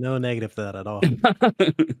don't know. No negative to that at all.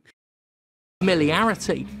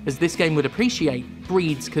 Familiarity, as this game would appreciate,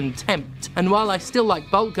 breeds contempt. And while I still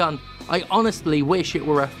like Bolt Gun, I honestly wish it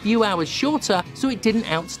were a few hours shorter so it didn't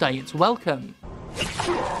outstay its welcome.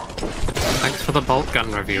 Thanks for the bolt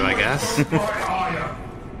gun review, I guess.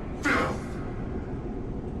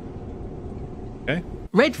 Okay.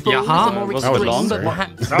 Redfall is a more Was it long? extreme but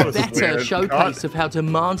perhaps That was better weird. showcase of how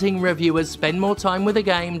demanding reviewers spend more time with a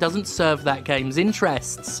game doesn't serve that game's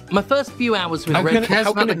interests. My first few hours with Who Redfall... cares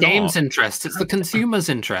how about can the it game's not? interests? It's the consumer's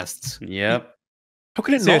interests. Yep. How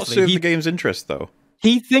can it not Seriously, serve the game's interest, though?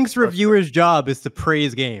 He thinks reviewers' job is to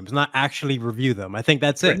praise games, not actually review them. I think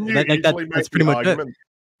that's it. Can you That's easily make pretty the much it. argument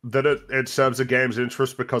that it serves a game's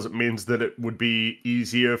interest because it means that it would be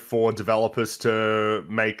easier for developers to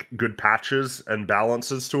make good patches and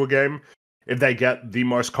balances to a game if they get the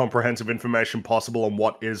most comprehensive information possible on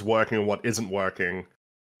what is working and what isn't working.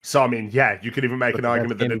 So, I mean, yeah, you could even make an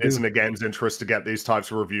argument that it isn't a game's interest to get these types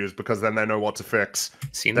of reviews because then they know what to fix.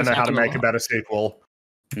 Seen They this know how to happen a make a lot. better sequel.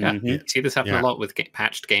 Yeah, Mhm. see this happen Yeah. a lot with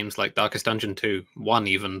patched games like Darkest Dungeon 2. 1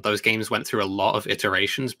 even. Those games went through a lot of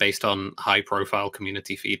iterations based on high-profile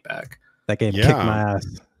community feedback. That game Yeah. kicked my ass.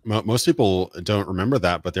 Most people don't remember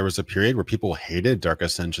that, but there was a period where people hated Dark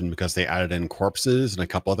Ascension because they added in corpses and a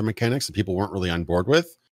couple other mechanics that people weren't really on board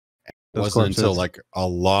with. wasn't until like a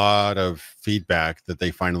lot of feedback that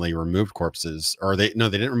they finally removed corpses, or they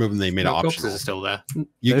didn't remove them. They made it optional. Corpses are still there.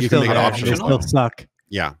 You can make it optional. They still suck.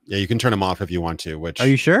 Yeah, you can turn them off if you want to. Which are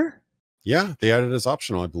you sure? Yeah, they added it as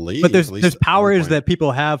optional, I believe. But there's powers that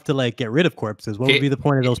people have to like get rid of corpses. What would be the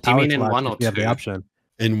point of those powers? Do you mean in 1 or 2? You have the option.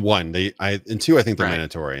 In 1, in 2, I think they're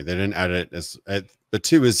mandatory. They didn't add it as. But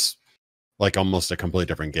 2 is like almost a completely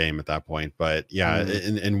different game at that point. But yeah,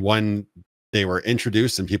 in 1, they were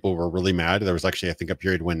introduced and people were really mad. There was actually, I think, a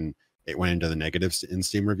period when it went into the negatives in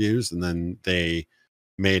Steam reviews, and then they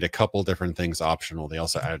made a couple different things optional. They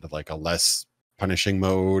also added like a less punishing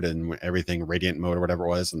mode and everything, radiant mode or whatever it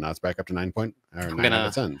was, and that's back up to 9 out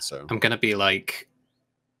of 10. So I'm gonna be like,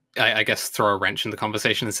 I guess throw a wrench in the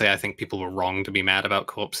conversation and say I think people were wrong to be mad about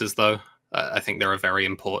corpses, though. I think they're a very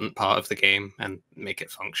important part of the game and make it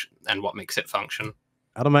function, and what makes it function.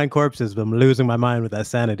 I don't mind corpses, but I'm losing my mind with that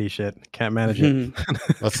sanity shit. Can't manage it.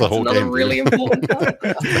 That's the whole game. Really important part.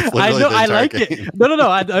 I know, I like it. No.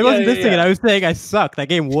 I wasn't dissing it. I was saying I suck. That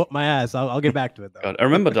game whooped my ass. I'll get back to it though. God, I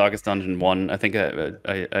remember Darkest Dungeon 1. I think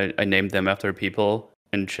I named them after people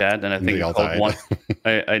in chat, and I think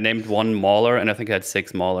I named one Mauler, and I think I had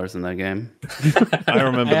 6 Maulers in that game. I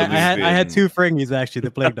remember. I had 2 Fringies actually.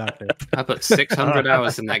 The Plague Doctor. I put 600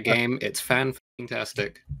 hours in that game. It's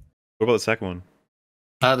fantastic. What about the second one?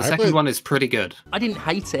 The second one is pretty good. I didn't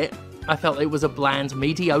hate it. I felt it was a bland,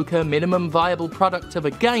 mediocre, minimum viable product of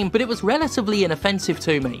a game, but it was relatively inoffensive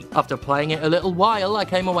to me. After playing it a little while, I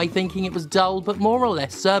came away thinking it was dull, but more or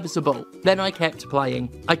less serviceable. Then I kept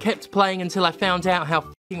playing. I kept playing until I found out how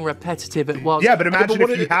f***ing repetitive it was. Yeah, but imagine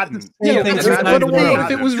if you hadn't. Yeah,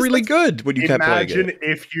 what if it was really good when you kept playing it? Imagine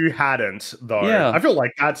if you hadn't, though. Yeah. I feel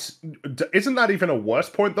like isn't that even a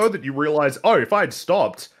worse point, though, that you realize, oh, if I had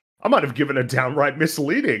stopped, I might have given a downright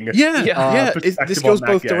misleading. This goes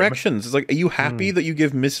both directions. It's like, are you happy that you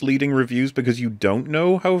give misleading reviews because you don't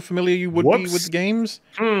know how familiar you would be with the games?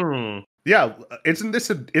 Yeah, isn't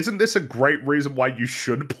this a great reason why you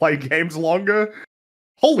should play games longer?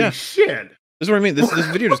 Holy shit! This is what I mean. This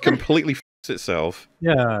video just completely f***s itself.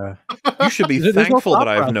 Yeah. You should be thankful that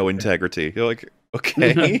I have no integrity. You're like,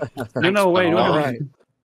 okay. No, wait, all right.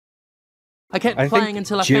 I kept playing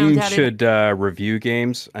until I Jim found out should review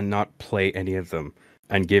games and not play any of them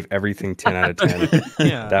and give everything 10 out of 10.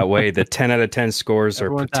 Yeah. That way the 10 out of 10 scores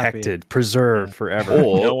Everyone's are protected, preserved forever.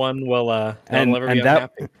 No one will ever be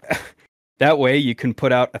unhappy. That way you can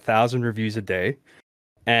put out 1,000 reviews a day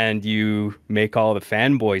and you make all the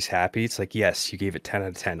fanboys happy. It's like, yes, you gave it 10 out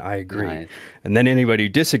of 10. I agree. Right. And then anybody who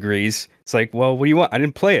disagrees, it's like, well, what do you want? I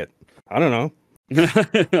didn't play it. I don't know. I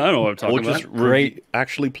don't know what I'm talking about. Just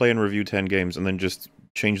actually play and review 10 games and then just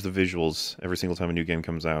change the visuals every single time a new game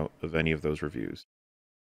comes out of any of those reviews.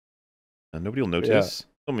 And nobody will notice.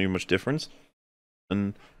 Don't make much difference.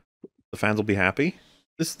 And the fans will be happy.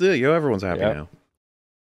 Everyone's happy now.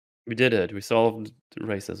 We did it. We solved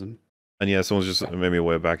racism. And yeah, someone's just made me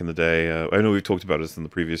aware back in the day. I know we've talked about this in the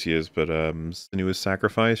previous years, but Senua's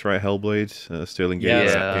Sacrifice, right? Hellblade, Sterling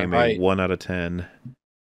gave that game a 1 out of 10.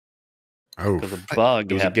 Oh, Because a bug.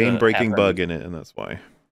 There was a game-breaking bug in it, and that's why.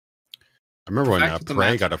 I remember when fact of the Prey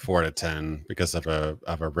matter- got a 4 out of 10 because of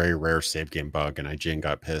a very rare save game bug, and IGN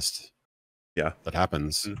got pissed. Yeah, that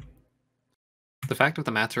happens. The fact of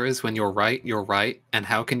the matter is, when you're right, and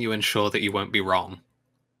how can you ensure that you won't be wrong?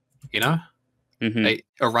 You know? A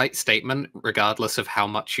right statement, regardless of how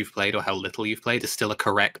much you've played or how little you've played, is still a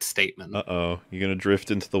correct statement. Uh-oh. You're going to drift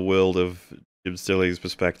into the world of Jim Stilling's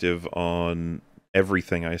perspective on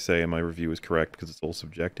everything I say in my review is correct because it's all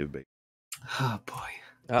subjective. Oh,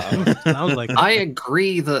 boy. Sounds like I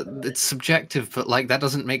agree that it's subjective, but like that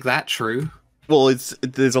doesn't make that true. Well,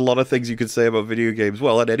 there's a lot of things you could say about video games.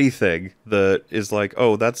 Well, at anything that is like,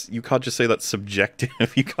 oh, you can't just say that's subjective.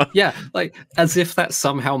 You can't. Yeah, like as if that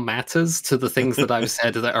somehow matters to the things that I've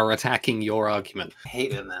said that are attacking your argument. I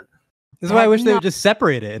hate it, man. This is why I wish they would just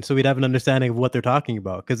separate it, and so we'd have an understanding of what they're talking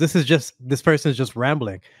about. Because this person's just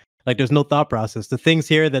rambling. Like there's no thought process. The things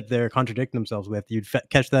here that they're contradicting themselves with, you'd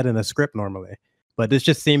catch that in a script normally. But this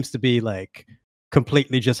just seems to be like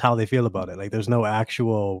completely just how they feel about it. Like there's no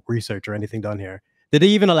actual research or anything done here. Did they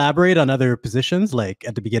even elaborate on other positions, like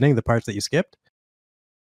at the beginning, the parts that you skipped?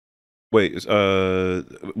 Wait,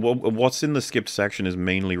 what's in the skipped section is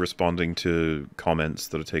mainly responding to comments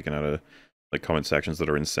that are taken out of like comment sections that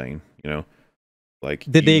are insane, you know? Like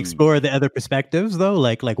did they explore the other perspectives though?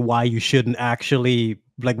 Like why you shouldn't actually,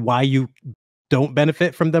 like why you don't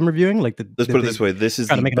benefit from them reviewing? Like let's put it this way, this is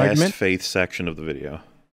the best faith section of the video.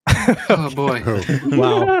 Oh boy.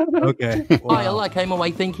 Wow. Okay. While I came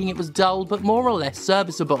away thinking it was dull, but more or less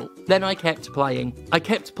serviceable. Then I kept playing. I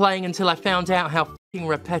kept playing until I found out how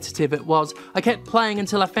repetitive it was. I kept playing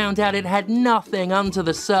until I found out it had nothing under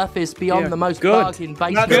the surface beyond the most bargain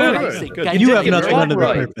basement basic game. You have nothing under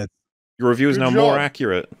the surface. Your review is now more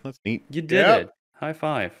accurate. That's neat. You did it. High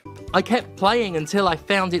five. I kept playing until I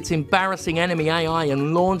found its embarrassing enemy AI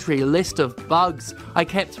and laundry list of bugs. I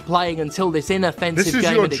kept playing until this inoffensive game... This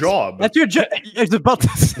is your job. That's your job. I was about to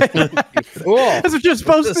say That's what you're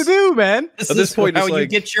supposed to do, man. At this point, how you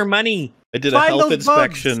get your money. I did a health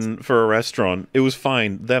inspection for a restaurant. It was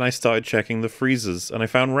fine. Then I started checking the freezers, and I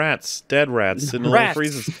found rats, dead rats, in the little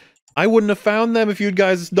freezers. I wouldn't have found them if you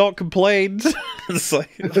guys not complained. It's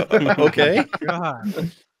like, okay.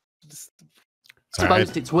 God.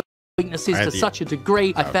 Exposed its weaknesses to such a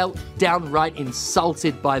degree, I felt downright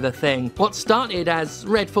insulted by the thing. What started as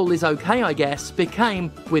Redfall is okay, I guess,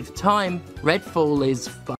 became, with time, Redfall is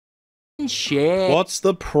f***ing shit. What's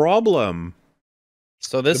the problem?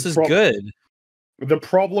 So this is good. The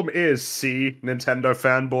problem is, see, Nintendo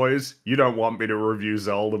fanboys, you don't want me to review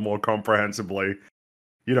Zelda more comprehensively.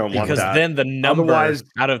 You don't want that. Because then the number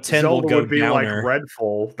out of 10 Zelda will go would be downer. like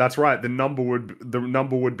Redfall. That's right. The number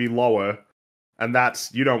would be lower. And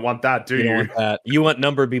you don't want that, do you? You don't want that. You want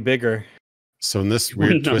number to be bigger. So in this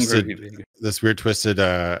weird twisted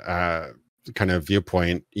kind of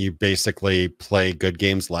viewpoint, you basically play good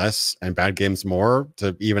games less and bad games more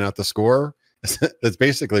to even out the score. That's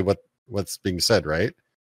basically what's being said, right?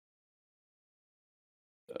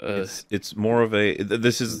 It's more of a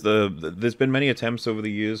there's been many attempts over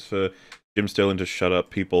the years for Jim Sterling to shut up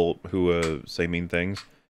people who say mean things,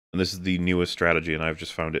 and this is the newest strategy, and I've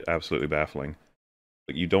just found it absolutely baffling.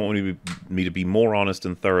 But you don't want me to be more honest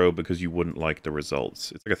and thorough because you wouldn't like the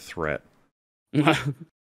results. It's like a threat.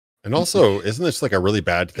 And also, isn't this like a really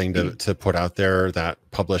bad thing to put out there, that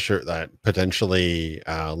publisher, that potentially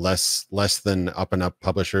less than up and up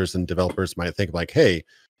publishers and developers might think like, hey,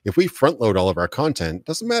 if we front load all of our content,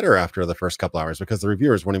 doesn't matter after the first couple hours because the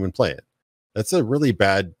reviewers won't even play it. That's a really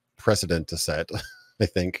bad precedent to set, I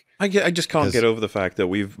think. I just can't get over the fact that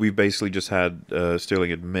we've basically just had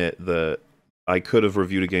Sterling admit that I could have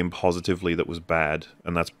reviewed a game positively that was bad,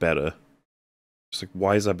 and that's better. Just like,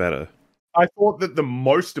 why is that better? I thought that the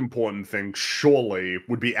most important thing, surely,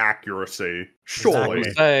 would be accuracy. Surely.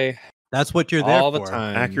 Exactly. That's what you're there all for. the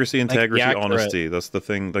time. Accuracy, integrity, honesty. That's the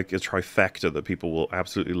thing, like a trifecta that people will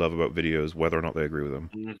absolutely love about videos, whether or not they agree with them.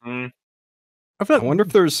 Mm-hmm. I wonder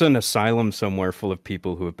if there's an asylum somewhere full of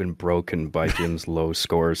people who have been broken by Jim's low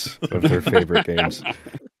scores of their favorite games.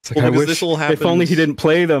 It's like, Well, I because wish, this all if only he happens didn't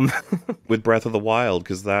play them. with Breath of the Wild,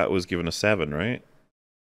 because that was given a 7, right?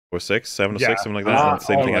 Or 6? 7 or 6, something like that. Ah, And the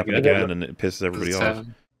same thing happened yeah. again, and it pisses everybody off.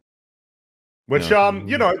 Which,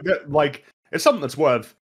 you know, like, it's something that's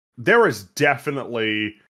worth... There can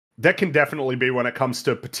definitely be, when it comes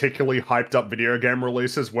to particularly hyped up video game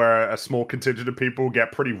releases, where a small contingent of people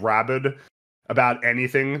get pretty rabid about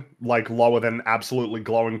anything like lower than absolutely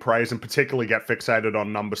glowing praise, and particularly get fixated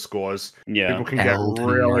on number scores. Yeah. People can get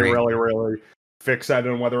really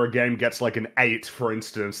fixated on whether a game gets like an 8, for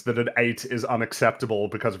instance, that an 8 is unacceptable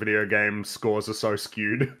because video game scores are so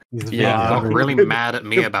skewed. Yeah, got really mad at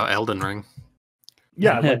me about Elden Ring.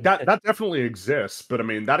 Yeah, like that definitely exists, but I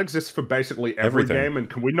mean that exists for basically every Everything. game, and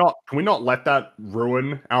can we not let that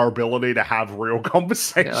ruin our ability to have real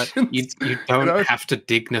conversations? You don't have to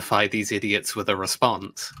dignify these idiots with a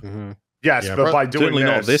response. Mm-hmm. Yes, Yeah, but by doing Certainly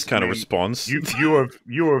not this kind I of mean, response. You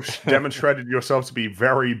have demonstrated yourself to be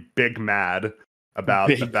very big mad about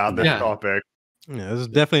this topic. Yeah, this is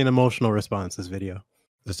definitely an emotional response, this video.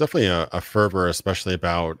 There's definitely a fervor, especially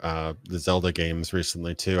about the Zelda games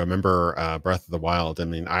recently, too. I remember Breath of the Wild. I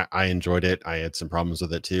mean, I enjoyed it. I had some problems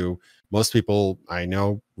with it, too. Most people I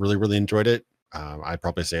know really, really enjoyed it. I'd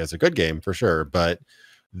probably say it's a good game for sure, but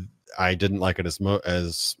I didn't like it as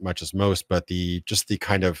much as most. But the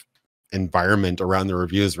kind of environment around the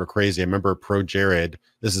reviews were crazy. I remember Pro Jared.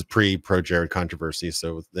 This is pre-Pro Jared controversy,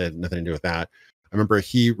 so they had nothing to do with that. I remember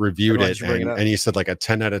he reviewed it and he said like a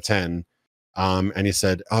 10 out of 10. And he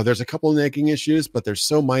said, "Oh, there's a couple of nagging issues, but they're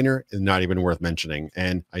so minor and not even worth mentioning."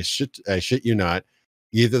 And I shit you not,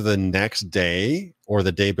 either the next day or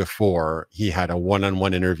the day before, he had a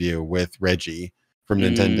one-on-one interview with Reggie from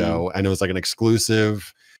Nintendo, and it was like an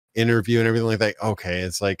exclusive interview and everything like that. Okay,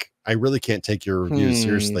 it's like I really can't take your reviews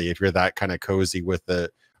seriously if you're that kind of cozy with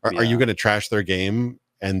the. Are you going to trash their game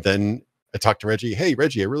and then talk to Reggie? Hey,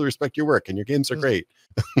 Reggie, I really respect your work and your games are great.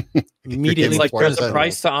 Immediately, like there's a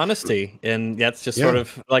price to honesty, and that's just sort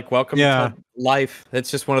of like welcome to life.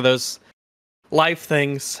 It's just one of those life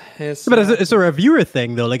things. But it's a reviewer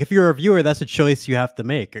thing, though. Like if you're a reviewer, that's a choice you have to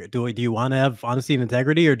make. Do you want to have honesty and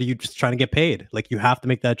integrity, or do you just trying to get paid? Like you have to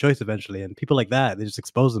make that choice eventually. And people like that, they just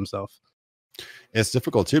expose themselves. It's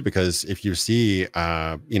difficult too, because if you see,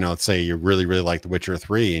 let's say you really, really like The Witcher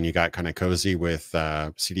 3 and you got kind of cozy with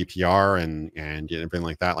CDPR and everything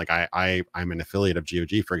like that. Like I'm an affiliate of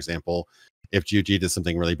GOG, for example. If GOG did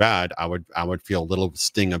something really bad, I would feel a little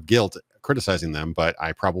sting of guilt criticizing them, but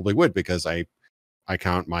I probably would, because I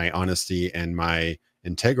count my honesty and my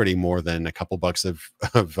integrity more than a couple bucks of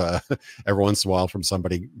every once in a while from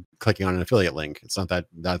somebody clicking on an affiliate link. It's not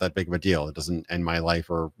that big of a deal. It doesn't end my life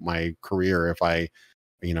or my career if I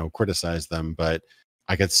criticize them. But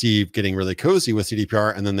I could see getting really cozy with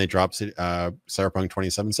CDPR, and then they drop Cyberpunk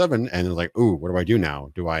 2077, and it's like, ooh, what do I do now?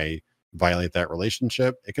 Do I violate that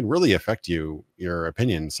relationship? It can really affect your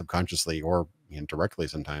opinion subconsciously or directly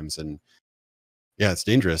sometimes. And yeah, it's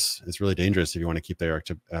dangerous. It's really dangerous if you want to keep their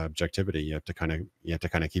objectivity. You have to kind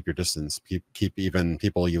of keep your distance. Keep even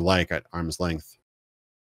people you like at arm's length.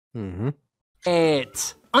 Mm-hmm.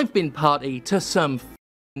 I've been party to some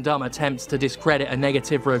dumb attempts to discredit a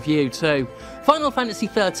negative review too. Final Fantasy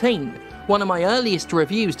XIII, one of my earliest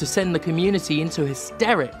reviews to send the community into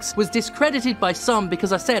hysterics, was discredited by some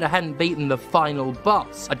because I said I hadn't beaten the final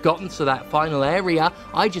boss. I'd gotten to that final area,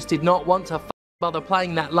 I just did not want to bother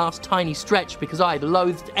playing that last tiny stretch because I had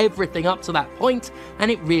loathed everything up to that point, and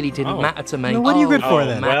it really didn't matter to me. No, what are you good for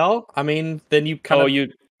then? Well, I mean, then you kind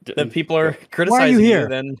of then people are criticizing Why are you here?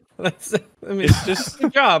 Then that's, it's just a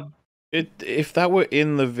job. If that were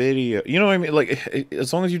in the video, you know what I mean? Like,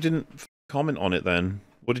 as long as you didn't comment on it, then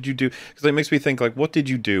what did you do? Because it makes me think, like, what did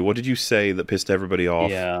you do? What did you say that pissed everybody off?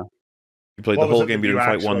 Yeah. You played the whole game, you didn't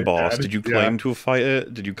fight one boss. Did you claim to have fight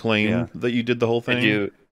it? Did you claim that you did the whole thing?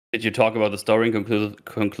 Did you talk about the story and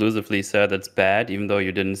conclusively said it's bad, even though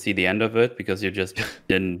you didn't see the end of it because you just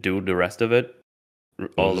didn't do the rest of it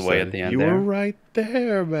all the way at the end? You were right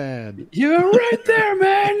there, man. You were right there,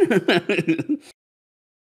 man.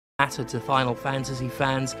 Matter to Final Fantasy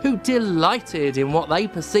fans who delighted in what they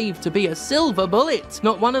perceived to be a silver bullet.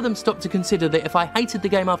 Not one of them stopped to consider that if I hated the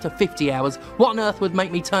game after 50 hours, what on earth would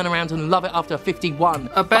make me turn around and love it after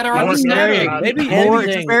 51? A better understanding. Maybe More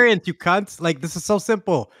anything. experience, you cunts. Like, this is so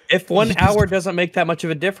simple. If 1 hour doesn't make that much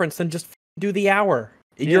of a difference, then just do the hour.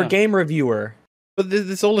 You're a game reviewer. But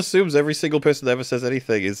this all assumes every single person that ever says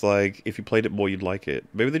anything is like, if you played it more, you'd like it.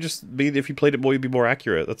 Maybe they just mean if you played it more, you'd be more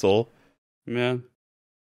accurate. That's all. Yeah.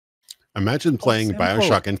 Imagine playing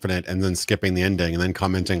Bioshock Infinite and then skipping the ending and then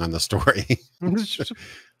commenting on the story. The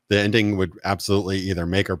ending would absolutely either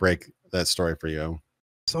make or break that story for you.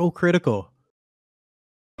 So critical.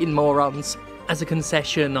 In morons. As a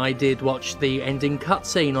concession, I did watch the ending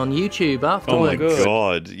cutscene on YouTube afterwards. Oh my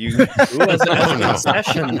god. You As a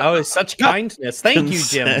concession. Oh, such kindness. Thank you,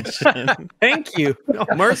 Jim. Thank you.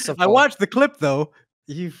 Merciful. I watched the clip though.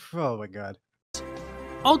 Oh my god.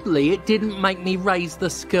 Oddly, it didn't make me raise the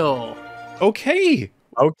score. Okay.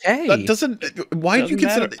 That doesn't. Why did you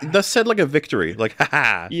consider that said like a victory? Like,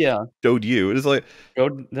 haha. Yeah. Showed you. It is like.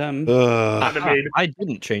 Showed them. I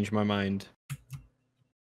didn't change my mind.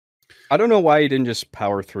 I don't know why he didn't just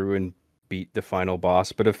power through and beat the final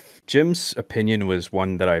boss, but if Jim's opinion was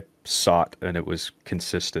one that I sought and it was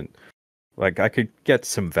consistent, like I could get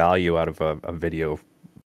some value out of a video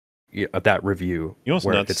of that review. You know what's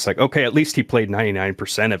where nuts? it's like, okay, at least he played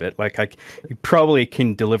 99% of it. Like he probably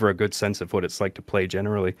can deliver a good sense of what it's like to play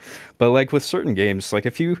generally. But like with certain games, like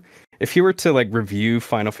if you were to like review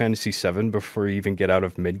Final Fantasy VII before you even get out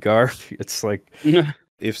of Midgar, it's like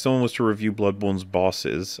if someone was to review Bloodborne's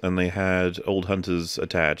bosses and they had old hunters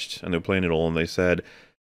attached and they're playing it all and they said,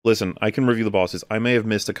 listen, I can review the bosses. I may have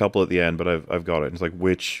missed a couple at the end, but I've got it. And it's like,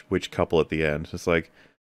 which couple at the end? It's like,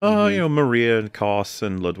 oh, you know, Maria and Koss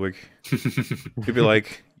and Ludwig. You'd be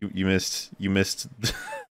like, you missed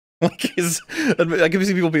like I can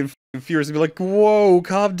see people being furious and be like, whoa,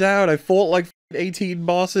 calm down. I fought like 18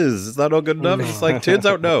 bosses. Is that not good enough? It's like, turns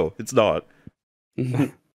out no, it's not.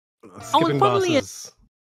 Skipping bosses.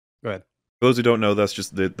 Go ahead. For those who don't know, that's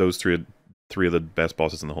just those three of the best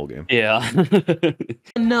bosses in the whole game. Yeah.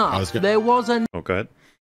 No, there was an. Oh, go ahead.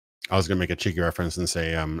 I was going to make a cheeky reference and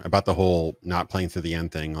say about the whole not playing through the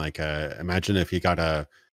end thing. Like, imagine if you got a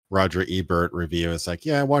Roger Ebert review. It's like,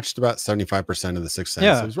 yeah, I watched about 75% of The Sixth Sense.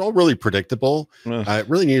 Yeah. It was all really predictable. It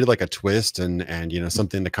really needed like a twist and you know,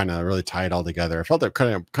 something to kind of really tie it all together. I felt that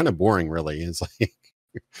kind of boring, really. It's like,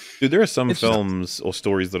 dude, there are some films or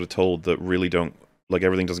stories that are told that really don't, like,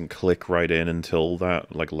 everything doesn't click right in until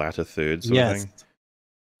that like latter third sort of thing.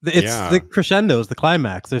 It's the crescendos, the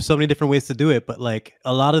climax. There's so many different ways to do it, but like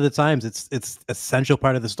a lot of the times it's essential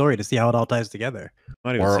part of the story to see how it all ties together.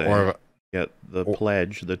 The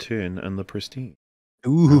pledge, the tune, and the pristine.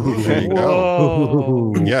 Ooh, there you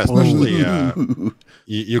go. Yeah, especially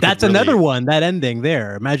That's really... another one. That ending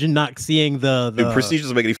there. Imagine not seeing the Dude, Prestige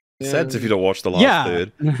doesn't make any sense if you don't watch the last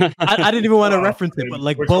third. I didn't even want to reference it, but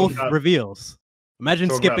like we're both talking about- reveals. Imagine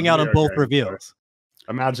talking skipping about out on Neo both games, reveals.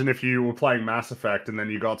 Imagine if you were playing Mass Effect and then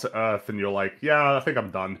you got to Earth and you're like, yeah, I think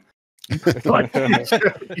I'm done. Like, and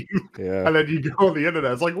then you go on the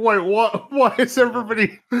internet. It's like, wait, what? Why is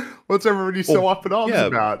everybody? What's everybody so up in arms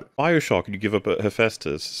about? Bioshock, and you give up at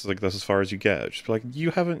Hephaestus. It's like that's as far as you get. Just be like,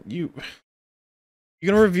 you're gonna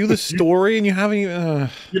review the story and you haven't even.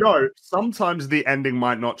 You know, sometimes the ending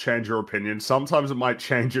might not change your opinion. Sometimes it might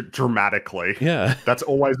change it dramatically. Yeah, that's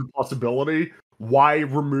always a possibility. Why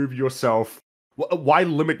remove yourself? Why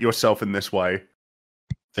limit yourself in this way?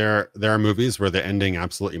 There are movies where the ending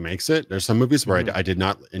absolutely makes it. There's some movies where I did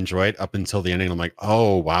not enjoy it up until the ending. I'm like,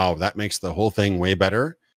 oh wow, that makes the whole thing way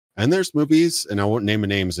better. And there's movies, and I won't name the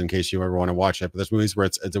names in case you ever want to watch it, but there's movies where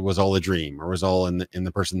it was all a dream or was all in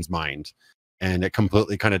the person's mind, and it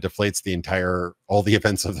completely kind of deflates all the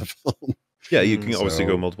events of the film. Yeah, you can obviously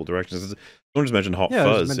go multiple directions. Someone just mentioned Hot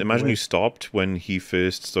Fuzz. Imagine you stopped when he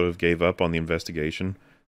first sort of gave up on the investigation.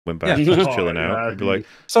 Went back to just chilling out. It'd be like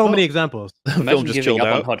so many examples. The film just chilled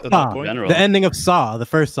out at that point. The ending of Saw, the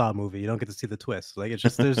first Saw movie, you don't get to see the twist. Like it's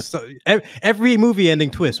just there's every movie ending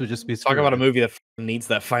twist would just be. Talk about a movie that needs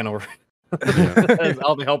that final. That's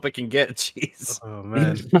all the help it can get. Jeez. Oh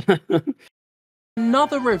man.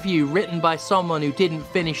 Another review written by someone who didn't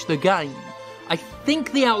finish the game. I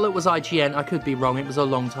think the outlet was IGN, I could be wrong, it was a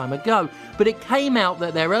long time ago, but it came out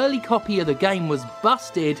that their early copy of the game was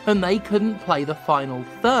busted and they couldn't play the final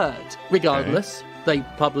third. Regardless, they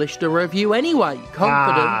published a review anyway,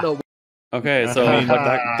 confident that... Okay, so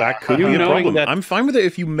that could be a problem. I'm fine with it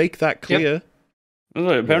if you make that clear. Yep.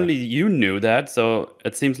 Well, apparently you knew that, so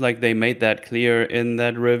it seems like they made that clear in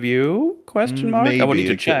that review, question mark? Maybe. I would need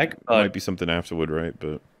to check. But... might be something afterward, right?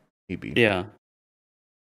 But maybe. Yeah.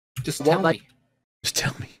 Just tell me. Just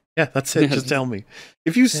tell me. Yeah, that's it. Just tell me.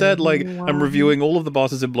 If you said, like, I'm reviewing all of the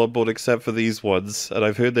bosses in Bloodborne except for these ones, and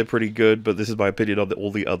I've heard they're pretty good, but this is my opinion on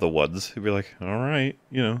all the other ones, you'd be like, all right,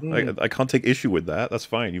 you know, I can't take issue with that. That's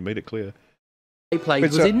fine. You made it clear.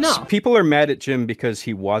 Was enough. People are mad at Jim because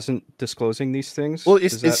he wasn't disclosing these things? Well,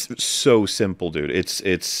 it's so simple, dude. It's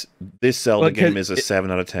this Zelda game is a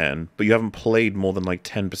 7 out of 10, but you haven't played more than, like,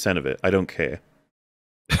 10% of it. I don't care.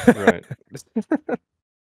 Right.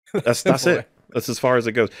 That's it. That's as far as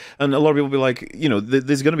it goes. And a lot of people will be like, you know,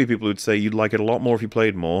 there's going to be people who'd say you'd like it a lot more if you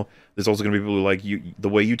played more. There's also going to be people who like the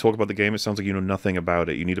way you talk about the game, it sounds like you know nothing about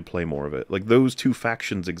it. You need to play more of it. Like, those two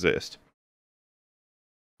factions exist.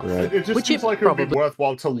 Right. It just seems like it would be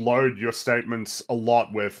worthwhile to load your statements a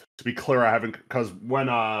lot with, to be clear, I haven't, because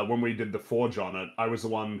when we did the Forge on it, I was the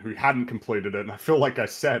one who hadn't completed it, and I feel like I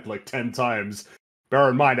said like 10 times, bear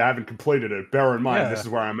in mind, I haven't completed it. Bear in mind, this is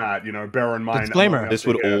where I'm at. You know, bear in mind. Disclaimer. This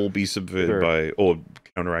would all be subverted by, or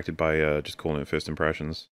counteracted by, just calling it first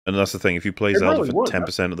impressions. And that's the thing. If you play Zelda for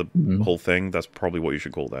 10% of the whole thing, that's probably what you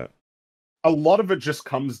should call that. A lot of it just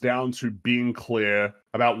comes down to being clear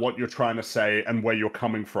about what you're trying to say and where you're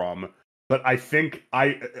coming from. But I think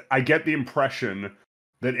I get the impression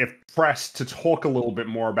that if pressed to talk a little bit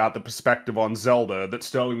more about the perspective on Zelda, that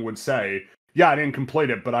Sterling would say, yeah, I didn't complete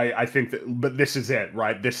it, but I think that, but this is it,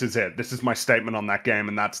 right? This is it. This is my statement on that game,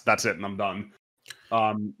 and that's it, and I'm done.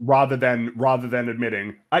 Rather than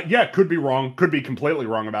admitting, yeah, could be wrong, could be completely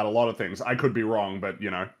wrong about a lot of things. I could be wrong, but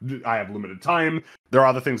you know, I have limited time. There are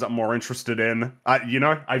other things I'm more interested in. You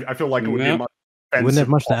know, I feel like it would be much. Wouldn't have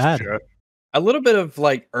much to add. A little bit of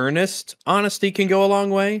like earnest honesty can go a long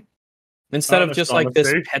way, instead of just like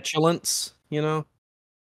this petulance. You know.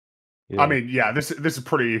 Yeah. I mean, yeah, this is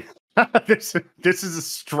pretty. this is a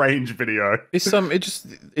strange video.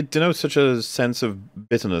 It denotes such a sense of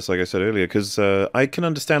bitterness, like I said earlier, because I can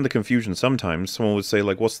understand the confusion sometimes. Someone would say,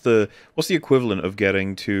 like, what's the equivalent of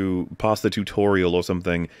getting to pass the tutorial or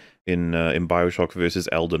something in BioShock versus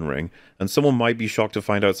Elden Ring? And someone might be shocked to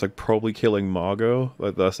find out it's like probably killing Margot.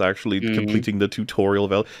 Like, that's actually completing the tutorial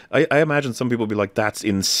of I imagine some people would be like, that's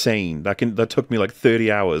insane. That took me like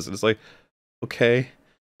 30 hours. And it's like, okay.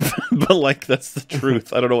 But like, that's the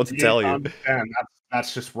truth. I don't know what to tell you.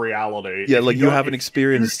 That's just reality. Yeah, like you haven't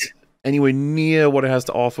experienced anywhere near what it has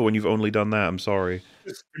to offer when you've only done that. I'm sorry.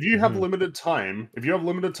 If you have limited time,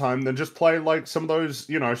 then just play like some of those,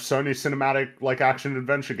 you know, Sony cinematic like action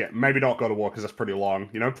adventure game. Maybe not God of War because that's pretty long.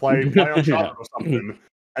 You know, play Uncharted or something,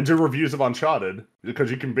 and do reviews of Uncharted because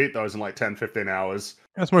you can beat those in like 10-15 hours.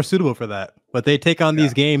 That's more suitable for that. But they take on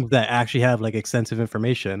these games that actually have like extensive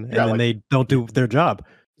information, and then they don't do their job.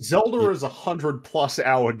 Zelda is 100+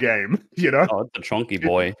 hour game, you know? Oh, it's a chunky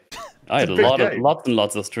boy. I had lots and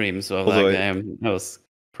lots of streams of that game. That was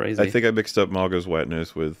Crazy. I think I mixed up Margot's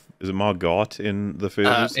wetness with... Is it Margot in the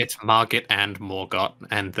first? It's Margit and Morgot,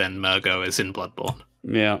 and then Murgo is in Bloodborne.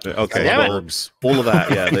 Yeah. Okay, I love well, herbs. all of that.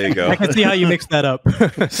 Yeah, there you go. I can see how you mixed that up.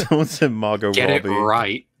 Someone said Margot Get Robbie. it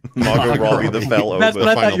right. Margot Robbie, the fell That's over. what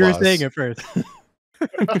I thought final you were boss. saying at first.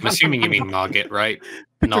 I'm assuming you mean Margit, right?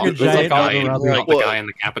 Picturing Not a the giant guy, Margot Robbie. not the guy in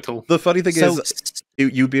the capital. The funny thing So- is,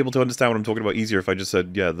 you'd be able to understand what I'm talking about easier if I just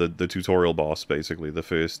said, yeah, the tutorial boss, basically, the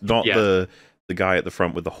first, not Yeah. the guy at the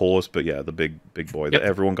front with the horse, but yeah, the big boy that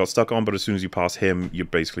everyone got stuck on. But as soon as you pass him, you're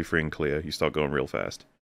basically free and clear. You start going real fast.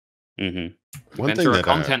 Mm-hmm. One Went thing through a that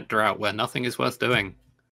content drought where nothing is worth doing.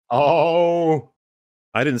 Oh,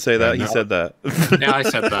 I didn't say that. no. He said that. Yeah, I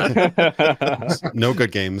said that. no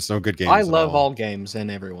good games, no good games. I at love all games and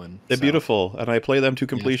everyone. They're so, beautiful, and I play them to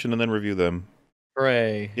completion and then review them.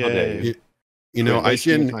 Hooray! Yay. You know, You're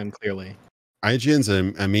wasting your IGN, time clearly. IGN's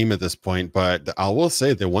a meme at this point, but I will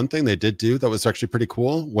say the one thing they did do that was actually pretty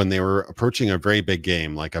cool when they were approaching a very big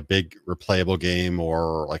game, like a big replayable game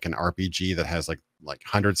or like an RPG that has like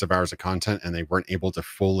hundreds of hours of content, and they weren't able to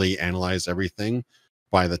fully analyze everything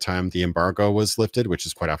by the time the embargo was lifted, which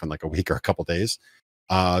is quite often like a week or a couple days.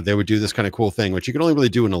 They would do this kind of cool thing, which you could only really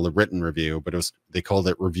do in a written review, but they called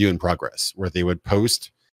it review in progress, where they would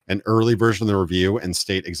post an early version of the review and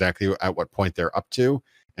state exactly at what point they're up to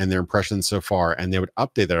and their impressions so far, and they would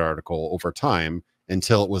update that article over time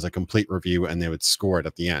until it was a complete review, and they would score it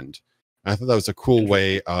at the end. And I thought that was a cool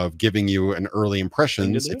way of giving you an early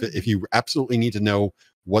impressions. If you absolutely need to know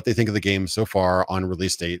what they think of the game so far on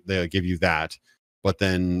release date, they'll give you that. But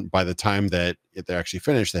then by the time that they're actually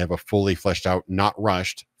finished, they have a fully fleshed out, not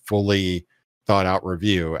rushed, fully thought out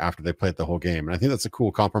review after they played the whole game. And I think that's a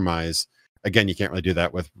cool compromise. Again, you can't really do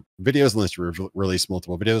that with videos unless you release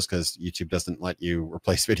multiple videos, because YouTube doesn't let you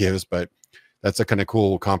replace videos. But that's a kind of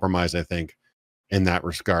cool compromise, I think, in that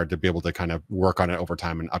regard, to be able to kind of work on it over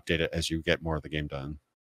time and update it as you get more of the game done.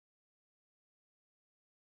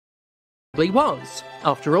 Was.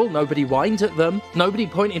 After all, nobody whined at them, nobody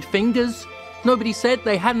pointed fingers, nobody said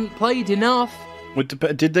they hadn't played enough.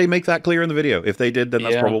 Did they make that clear in the video? If they did, then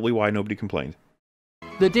that's Yeah. probably why nobody complained.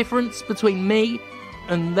 The difference between me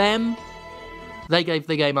and them, they gave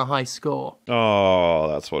the game a high score. Oh,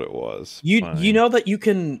 that's what it was. You Fine. know that you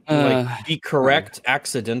can Uh, like be correct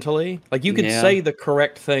accidentally. Like you can Yeah. say the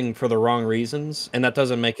correct thing for the wrong reasons, and that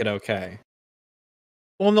doesn't make it okay.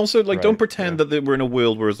 Well, and also, like, don't Right, pretend that we're in a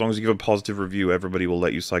world where as long as you give a positive review, everybody will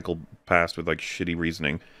let you cycle past with, like, shitty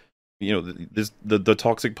reasoning. You know, the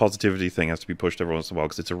toxic positivity thing has to be pushed every once in a while,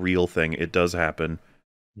 because it's a real thing. It does happen.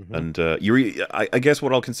 And I guess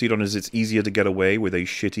what I'll concede on is it's easier to get away with a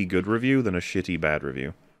shitty good review than a shitty bad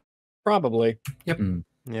review. Probably.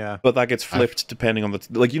 Yeah. But that gets flipped depending on the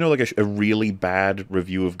like, you know, like a really bad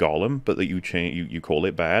review of Gollum, but that you call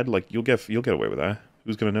it bad. Like you'll get away with that.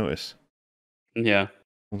 Who's gonna notice? Yeah.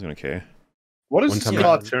 Who's gonna care? what is One this time I-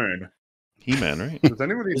 cartoon? He-Man, right? Does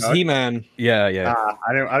anybody It's know? He-Man. Yeah, yeah.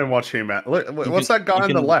 I didn't watch He-Man. Look, what's can- that guy you on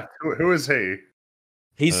the can- left? Who is he?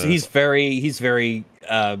 He's very Creature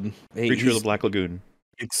of the Black Lagoon.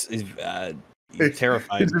 he's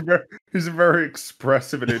terrified. He's a very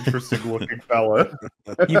expressive and interesting looking fella.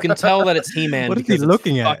 You can tell that it's He-Man What is he because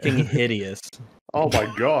looking it's at? fucking hideous. Oh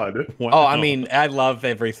my god! Oh, I mean, I love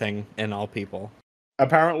everything and all people.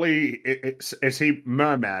 Apparently, is he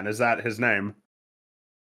Merman? Is that his name?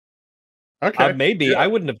 Okay, Maybe yeah. I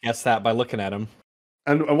wouldn't have guessed that by looking at him.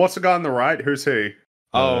 And what's the guy on the right? Who's he?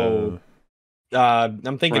 I'm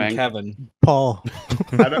thinking Frank. Kevin. Paul.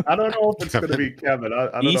 I don't know if it's going to be Kevin. I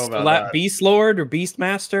don't know about that. Beast Lord or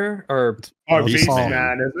Beastmaster or Oh, Beast Beastman,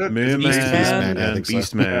 Man. is it? Merman, Beastman? I think so.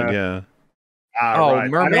 Beastman, yeah. oh, Right.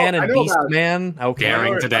 Merman I and know about Beastman. Okay.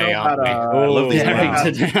 Daring today, I know aren't we? about, I love these Daring names.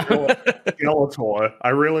 today. Skeletor. I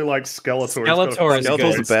really like Skeletor. Skeletor is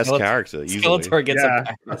Skeletor's good. the best Skeletor- character, usually. Skeletor gets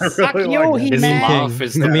Yeah. a pass. I really like His Meme laugh King.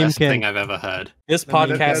 is The the Meme best King. thing I've ever heard. This And then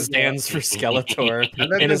podcast there's- stands for Skeletor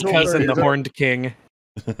And then and his there's cousin, also- the Horned King.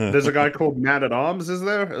 There's a guy called Man at Arms, is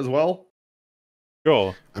there as well?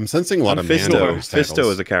 Sure. I'm sensing a lot And of Fisto. Mando Fisto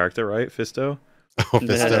titles. is a character, right? Fisto? Oh,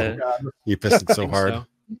 Fisto. You pissed it so think hard. so.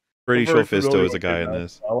 Pretty I'm sure very Fisto familiar is a with guy him, in though.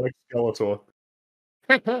 this. I like Skeletor.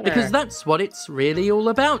 Because that's what it's really all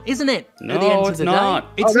about, isn't it? At the No, end of it's the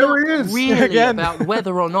not. day, it's there not he is. really Again. about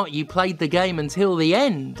whether or not you played the game until the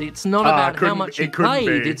end. It's not about how couldn't- much you it couldn't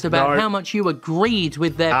played. be. It's about No. how much you agreed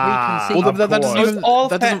with their Ah, preconceived. Well, that doesn't, course. even, All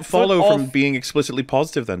that doesn't fa- follow all from f- being explicitly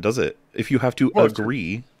positive, then, does it? If you have to course.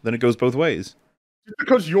 agree, then it goes both ways. Just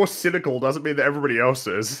because you're cynical doesn't mean that everybody else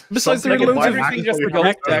is. Besides, Some there are people loads might of actually just hate goes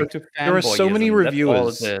it. back to There are so many fanboyism. That's all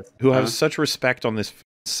reviewers it is. who have Huh? such respect on this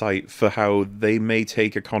site for how they may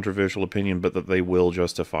take a controversial opinion, but that they will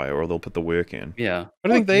justify it, or they'll put the work in. Yeah. I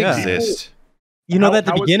don't think they Yeah. exist. You know How- that at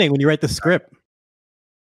the how is- beginning when you write the script.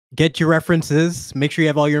 Get your references, make sure you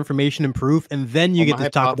have all your information and proof, and then you On get the to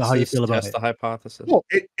talk about how you hypothesis, feel about test it. the hypothesis. Well,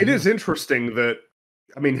 it is interesting that,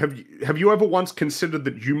 I mean, have you ever once considered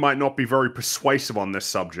that you might not be very persuasive on this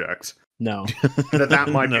subject? No. That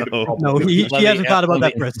might be the No. problem. No, he Let me- hasn't thought about let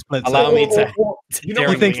that me- for a split allow second. me to- You know,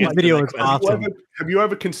 He thinks his answer video that is question. awesome. Have you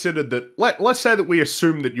ever considered that? Let's say that we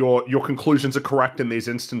assume that your conclusions are correct in these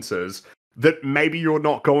instances. That maybe you're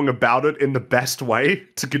not going about it in the best way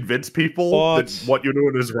to convince people that what you're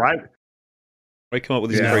doing is right. I come up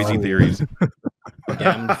with these Yeah. crazy theories.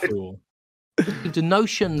 Damn fool. The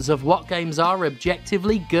notions of what games are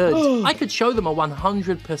objectively good. I could show them a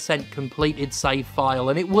 100% completed save file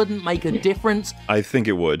and it wouldn't make a difference. I think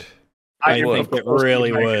it would. I think it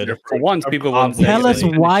really would. For once, people won't say Tell us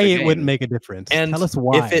anything. why It's a it game. wouldn't make a difference. And Tell us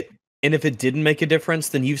why. if it didn't make a difference,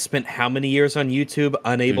 then you've spent how many years on YouTube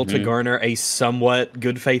unable to garner a somewhat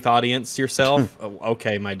good faith audience yourself? Oh,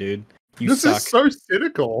 okay, my dude. You This suck. is so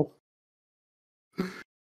cynical.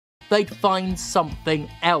 They'd find something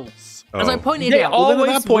else. As I Oh. pointed They out, Well, then at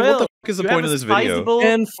always that point, what the will. fuck is the You point have of a this video? sizable-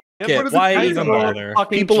 And Yeah, fuck what it. is it Why sizable? even bother?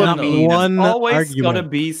 Fucking People are channel. mean. One There's always argument. gonna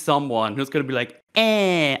be someone who's gonna be like,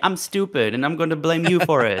 I'm stupid, and I'm gonna blame you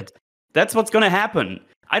for it. That's what's gonna happen.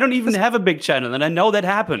 I don't even have a big channel, and I know that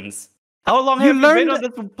happens. How long You have you been learned on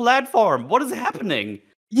this platform? What is happening?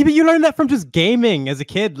 Yeah, but you learned that from just gaming as a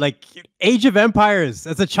kid, like Age of Empires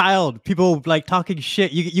as a child. People like talking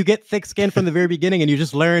shit. You get thick skin from the very beginning, and you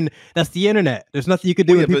just learn that's the internet. There's nothing you could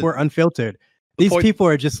do Well, when yeah, people but are unfiltered. the These point- people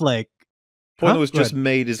are just like. Point Huh? that was Go just ahead.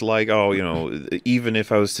 made is like, oh, you know, even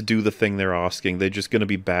if I was to do the thing they're asking, they're just going to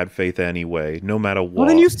be bad faith anyway, no matter what. Well,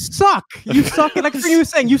 then you suck. You suck. Like you were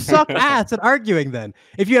saying, you suck ass at arguing. Then,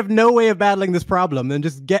 if you have no way of battling this problem, then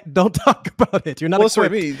just don't talk about it. You're not Well, that's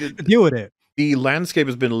what I equipped mean. to deal with it. The landscape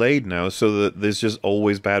has been laid now, so that there's just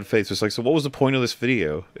always bad faith. So it's like, so what was the point of this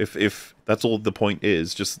video? If that's all the point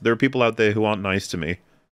is, just there are people out there who aren't nice to me.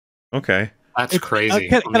 Okay. That's crazy.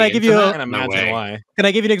 Can On I the give you a- internet? I can't No imagine way. why. Can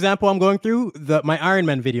I give you an example I'm going through? My Iron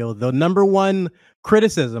Man video, the number one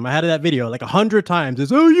criticism I had of that video like 100 times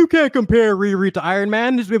is, oh, you can't compare Riri to Iron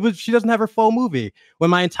Man. She doesn't have her full movie. When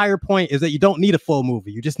my entire point is that you don't need a full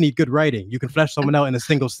movie. You just need good writing. You can flesh someone out in a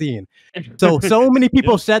single scene. So many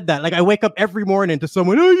people said that. Like I wake up every morning to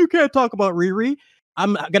someone, oh, you can't talk about Riri.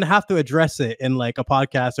 I'm gonna have to address it in like a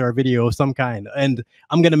podcast or a video of some kind, and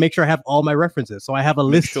I'm gonna make sure I have all my references. So I have a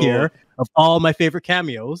list sure- here of all my favorite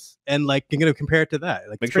cameos, and like I'm gonna compare it to that.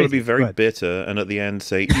 Like, Make it's sure to crazy. be very Go ahead. bitter, and at the end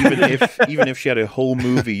say, even if she had a whole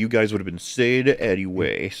movie, you guys would have been saying it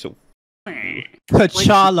anyway. So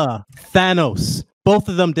T'Challa, Thanos, both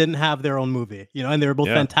of them didn't have their own movie, and they were both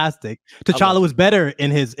Yeah. fantastic. T'Challa was better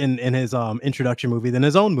in his introduction movie than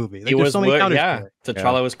his own movie. Like, He there's was so many counters yeah. to it.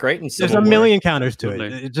 T'Challa was great in There's Civil a War. million counters to it.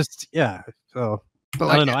 Absolutely. It just So But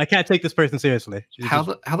I don't like, know. I can't take this person seriously. She's How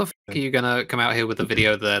just- the fuck are you gonna come out here with a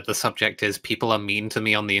video that the subject is people are mean to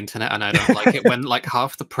me on the internet and I don't like it when like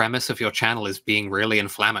half the premise of your channel is being really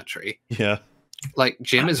inflammatory? yeah, Like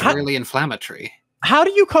Jim is How- really inflammatory. How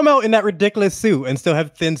do you come out in that ridiculous suit and still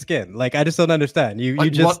have thin skin? Like I just don't understand. You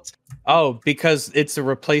Like, just Oh, because it's a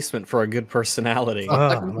replacement for a good personality. Oh,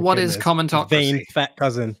 Like, my what is goodness. commentocracy? vain fat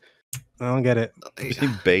cousin. I don't get it. you see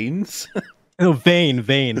Baines. No, Vane.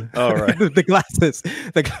 All right. the glasses.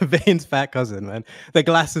 Vane's fat cousin, man. The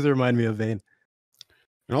glasses remind me of Vane.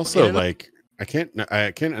 And also, Yeah. like, I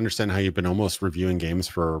can't understand how you've been almost reviewing games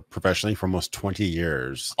for professionally for almost 20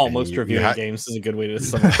 years. and Almost you reviewing ha- games is a good way to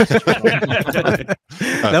sum it.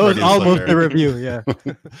 That was Freddy's almost Slayer. a review, yeah.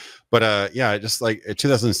 But yeah, just like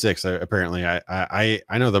 2006, apparently, I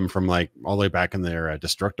know them from like all the way back in their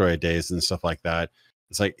Destructoid days and stuff like that.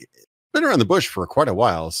 It's like been around the bush for quite a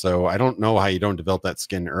while, so I don't know how you don't develop that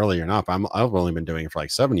skin early enough. I've only been doing it for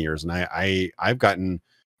like 7 years, and I've gotten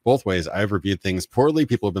both ways. I've reviewed things poorly.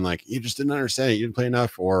 People have been like, you just didn't understand it, you didn't play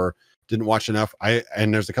enough, or didn't watch enough.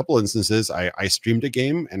 And there's a couple instances I streamed a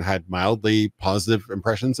game and had mildly positive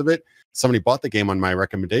impressions of it. Somebody bought the game on my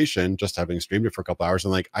recommendation, just having streamed it for a couple hours,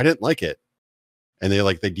 and like, I didn't like it. And they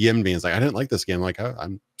DM'd me and it's like, I didn't like this game. I'm like, oh,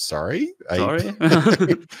 I'm sorry. Sorry.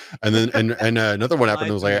 And then and another one happened.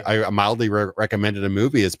 It was like I mildly recommended a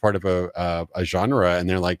movie as part of a genre, and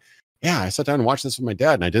they're like, yeah, I sat down and watched this with my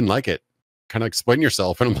dad, and I didn't like it. Kind of explain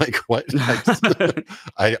yourself. And I'm like, what?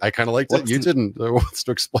 I kind of liked it. You didn't. What's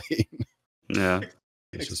to explain? Yeah.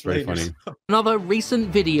 It's just very funny. Another recent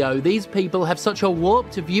video, these people have such a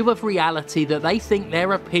warped view of reality that they think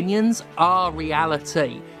their opinions are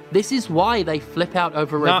reality. This is why they flip out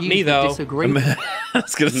over Not reviews me, that though. disagree. I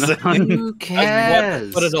was gonna say. Who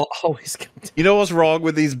cares? What it'll always come to. You know what's wrong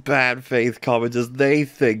with these bad faith commenters? They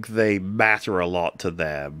think they matter a lot to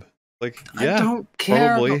them. Like, yeah, I don't care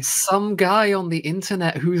probably. about some guy on the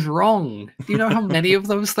internet who's wrong. Do you know how many of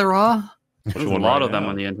those there are? There's a one lot right of them now?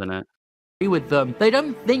 on the internet. With them. They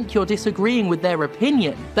don't think you're disagreeing with their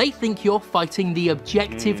opinion. They think you're fighting the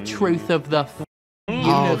objective truth of the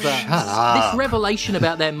universe. shut up. This revelation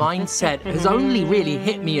about their mindset has only really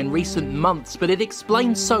hit me in recent months, but it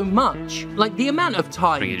explains so much. Like the amount of you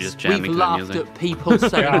times just jamming we've to the laughed music. at people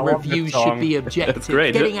saying Yeah, I love reviews this song. should be objective,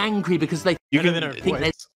 great. getting angry because they You Better can than our think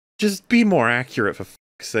voice. just be more accurate for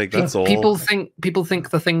fuck's sake. That's all. People think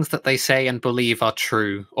the things that they say and believe are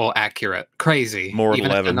true or accurate. Crazy. More even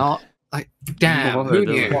if 11. they're not. Like, damn, Well, who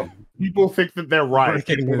they're knew? People think that they're right.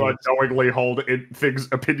 Breaking People news. don't knowingly hold opinions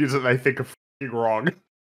that they think are fucking wrong.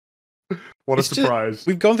 What a It's just- surprise.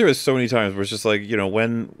 We've gone through it so many times where it's just like, you know,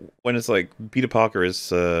 when it's like Peter Parker is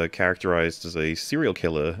characterized as a serial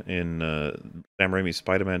killer in Sam Raimi's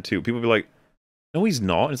Spider-Man 2, people be like, no, he's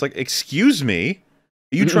not. And it's like, excuse me?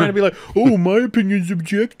 Are you trying to be like, oh, my opinion's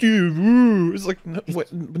objective? Ooh. It's like,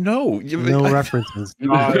 no. No references.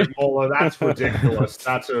 Mola, that's ridiculous.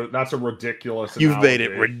 That's a ridiculous You've made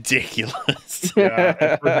it analogy. ridiculous. Yeah,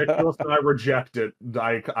 it's ridiculous, and I reject it.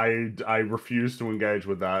 I refuse to engage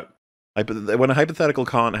with that. When a hypothetical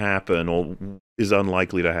can't happen or is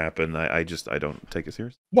unlikely to happen, I don't take it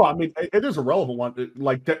serious. Well, I mean, it is a relevant one.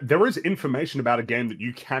 Like, there is information about a game that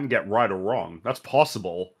you can get right or wrong. That's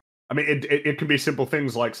possible. I mean, it can be simple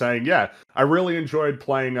things like saying, yeah, I really enjoyed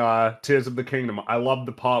playing Tears of the Kingdom. I loved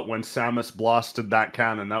the part when Samus blasted that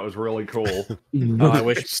cannon. That was really cool. I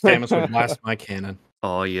wish Samus would blast my cannon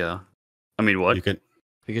Oh yeah. I mean, what? You can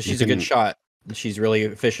because You she's a can- good shot. And she's really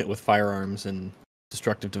efficient with firearms and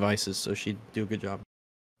destructive devices, so she'd do a good job.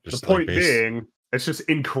 The just point like base- being, it's just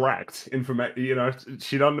incorrect information. You know,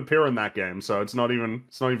 she doesn't appear in that game, so it's not even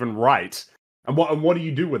right. And what do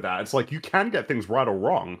you do with that? It's like you can get things right or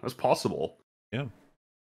wrong. That's possible.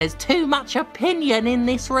 There's too much opinion in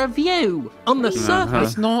this review. On the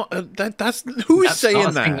surface, That's not. That's who's That's saying not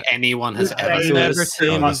a thing that? anyone has I've ever I've said. never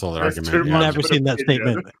seen. That's all the There's argument. too yeah. much Never of an seen that opinion.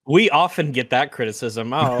 statement. We often get that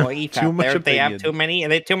criticism. Oh, EFAP, Too much they have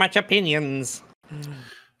opinion. too much opinions.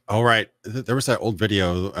 All right, there was that old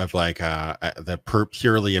video of like the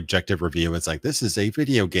purely objective review. It's like, this is a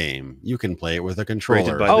video game. You can play it with a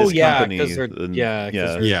controller. by Oh this yeah, company, because they're and- yeah, 'cause yeah.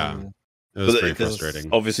 they're- Yeah. It was But pretty 'cause frustrating.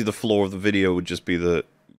 Obviously, the flaw of the video would just be that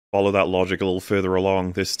follow that logic a little further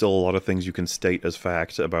along. There's still a lot of things you can state as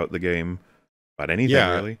fact about the game, about anything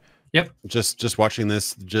Yeah. really. Just watching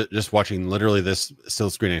this, just watching literally this still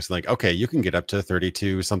screen. It's like, okay, you can get up to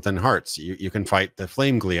 32 something hearts. You can fight the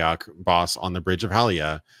Flame Gliok boss on the Bridge of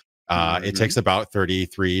Halia. It takes about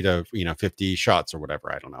 33 to 50 shots or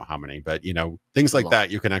whatever. I don't know how many, but things like that.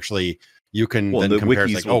 You can Well, then the compare.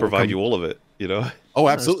 wikis It's like, will provide you all of it. Oh,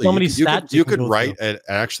 absolutely. so many you stats you you could can go write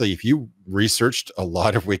actually, if you researched a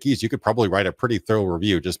lot of wikis, you could probably write a pretty thorough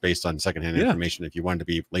review just based on secondhand Yeah. information if you wanted to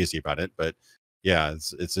be lazy about it. But yeah,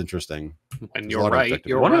 it's interesting. When There's a you're lot of right, objective-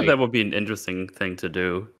 you're One of right. that would be an interesting thing to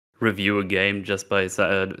do. Review a game just by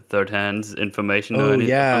third-hand information or Oh, anything.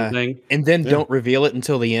 yeah. Something. and then Yeah. don't reveal it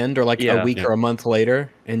until the end or like Yeah. a week Yeah. or a month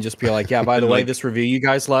later, and just be like, yeah, by the way, Like- this review you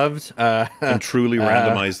guys loved. And truly Uh,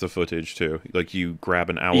 randomize the footage too. Like you grab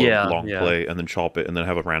an hour long play and then chop it, and then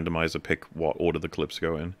have a randomizer pick what order the clips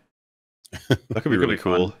go in. That could be Could really be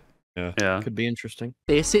fun. cool. Yeah. could be interesting.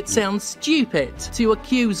 it sounds stupid to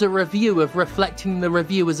accuse a review of reflecting the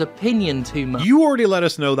reviewer's opinion too much. You already let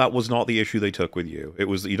us know that was not the issue they took with you. It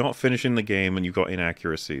was that you're not finishing the game and you've got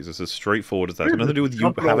inaccuracies. It's as straightforward as that. It's nothing to do with you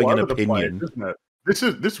Jumping all having an over the place, opinion.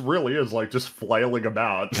 isn't it? This really is like just flailing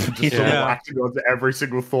about, just sort of Yeah. acting on every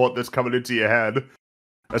single thought that's coming into your head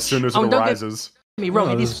as soon as it Oh, don't get- arises. Don't get me wrong,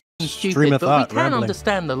 No, it this is stream stupid, of but thought, we can rambling.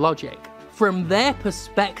 understand the logic. From their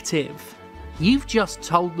perspective, you've just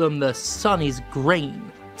told them the sun is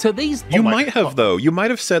green. To these You my might have God. though. You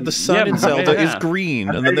might have said the sun in but- Zelda is yeah. green,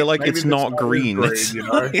 and then Maybe- they're like, maybe it's the not sun is green. green, It's you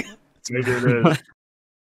know? Maybe it is.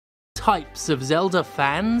 types of Zelda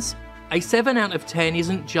fans, a 7 out of 10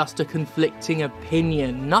 isn't just a conflicting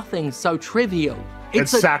opinion. Nothing so trivial.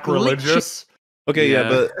 It's a sacrilegious. Okay, yeah,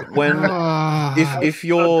 Yeah. but when if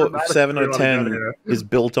your dramatic 7 out of we wanna 10 go here. is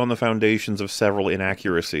built on the foundations of several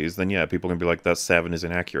inaccuracies, then yeah, people are gonna be like, that 7 is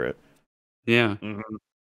inaccurate. Yeah. Mhm.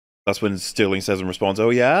 That's when Sterling says in response, "Oh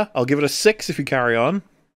yeah, I'll give it a 6 if you carry on."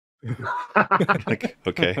 Like,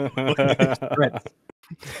 okay.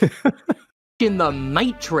 in the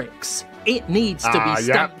Matrix. It needs to be Yeah.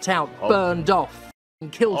 stamped out, Oh. burned off.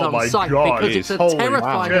 killed Oh on my sight God, because it's a holy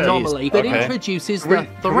terrifying wow. anomaly that Okay. introduces Can we, the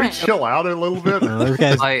can we threat chill out a little bit? This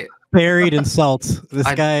guy's buried in salt. This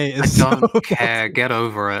guy is I don't so care. Get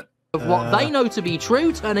over it. of what they know to be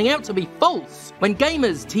true turning out to be false. When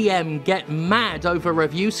gamers TM get mad over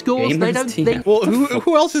review scores, they Gamers don't TM. think. Well,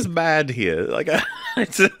 who else is mad here? Like,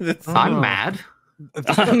 I'm mad.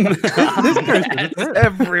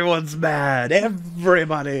 everyone's mad.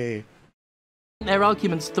 Everybody. Their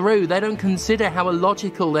arguments through, they don't consider how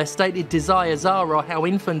illogical their stated desires are or how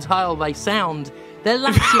infantile they sound. They're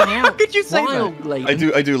lashing out could you say that? wildly.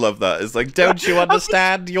 I do love that. It's like, don't you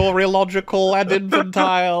understand? You're illogical and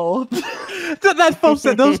infantile. That's both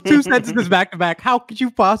said. Those two sentences back to back. How could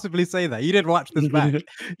you possibly say that? You didn't watch this back.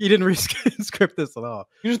 You didn't script this at all.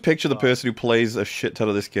 You just picture the person who plays a shit ton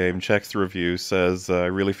of this game, checks the review, says, I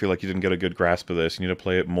really feel like you didn't get a good grasp of this. You need to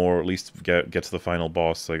play it more, or at least get to the final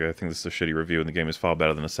boss. Like, I think this is a shitty review, and the game is far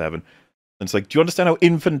better than a 7. And it's like, do you understand how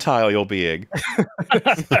infantile you're being?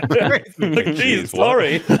 Jeez,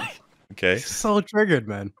 sorry. Okay. So triggered,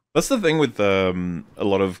 man. That's the thing with a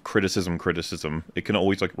lot of criticism. It can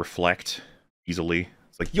always, like, reflect easily.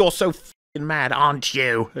 It's like, you're so f***ing mad, aren't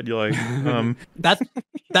you? And you're like,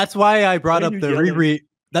 That's why I brought up the Riri.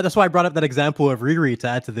 That's why I brought up that example of Riri to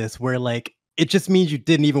add to this, where like it just means you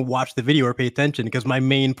didn't even watch the video or pay attention. Because my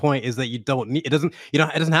main point is that you don't need it doesn't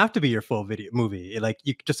have to be your full video movie. Like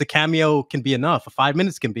just a cameo can be enough. 5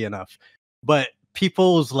 minutes can be enough. But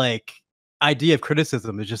people's like idea of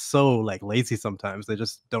criticism is just so like lazy sometimes. They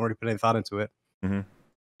just don't really put any thought into it. mm-hmm.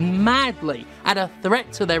 Madly at a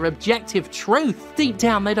threat to their objective truth. Deep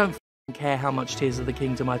down, they don't care how much Tears of the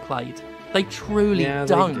Kingdom I played. They truly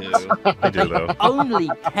don't. I do, though. Only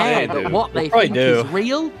care that what they think is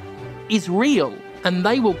real, and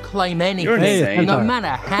they will claim anything, no matter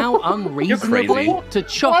how unreasonably, to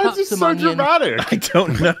chop up some onion, I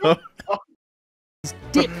don't know.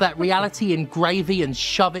 dip that reality in gravy and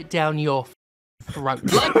shove it down your throat.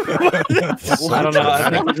 I don't know. I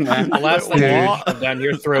think the last thing you shove down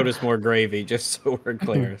your throat is more gravy, just so we're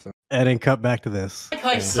clear. So. And then cut back to this. Like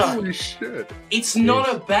I said, Holy shit. it's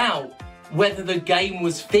not about whether the game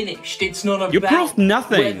was finished. It's not about You proved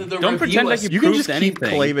nothing. whether the Don't pretend like reviewers- You can proved just keep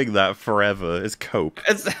anything. claiming that forever. It's cope.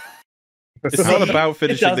 It's not about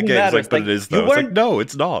finishing the doesn't game. matter. It's like, but It's it is, like, you though. It's like, weren't- no,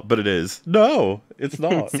 it's not, but it is. No, it's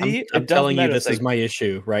not. See, I'm telling you, this is my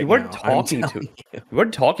issue right you weren't now. talking to. You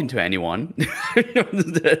weren't talking to anyone.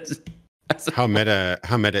 How meta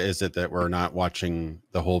is it that we're not watching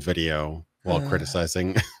the whole video while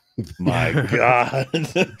criticizing? My God.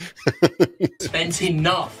 spent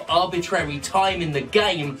enough arbitrary time in the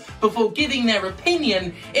game before giving their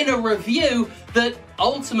opinion in a review that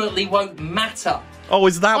ultimately won't matter. Oh,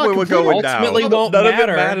 is that where we're going now? Ultimately won't None matter. of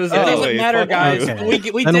it matters It doesn't anyway. matter, Fuck guys.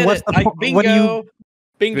 you. We Then did what's it. the po- Bingo. what do you-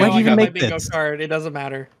 Bingo. why do you I got my make bingo this? card. It doesn't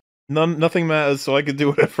matter. Nothing matters, so I can do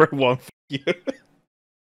whatever I want. Fuck you.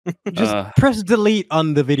 Just press delete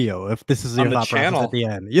on the video if this is your On the thought process channel. at the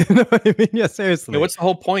end. You know what I mean? Yeah, seriously. What's the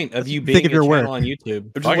whole point of you Think being of a your channel work. on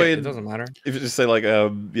YouTube? Just Fuck it, wait. it doesn't matter. If you just say like,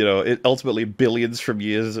 it ultimately billions from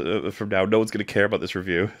years from now, no one's gonna care about this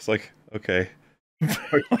review. It's like, okay.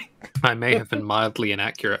 I may have been mildly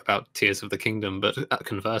inaccurate about Tears of the Kingdom, but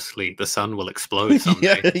conversely, the sun will explode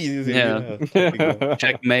someday. Yeah.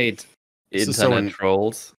 Checkmate. This is Internet so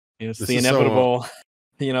trolls. It's This the is so, inevitable,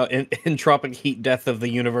 entropic heat death of the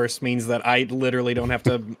universe means that I literally don't have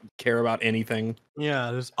to care about anything.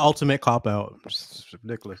 Yeah, there's ultimate cop out. It's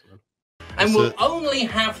ridiculous. Man. And So- will only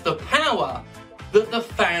have the power that the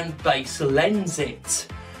fan base lends it.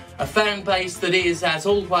 A fan base that is, as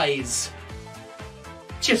always,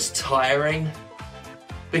 just tiring.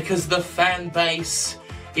 Because the fan base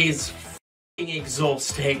is f***ing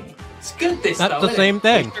exhausting. It's good this That's though, the isn't same it?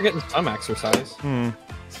 thing. You're getting some exercise.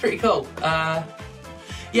 It's pretty cool.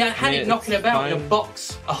 Yeah, I had it it's knocking about in a fine.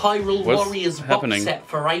 box, a Hyrule What's Warriors happening? box set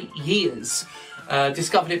for 8 years.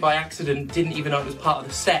 Discovered it by accident, didn't even know it was part of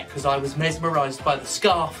the set because I was mesmerised by the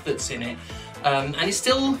scarf that's in it. And it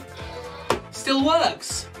still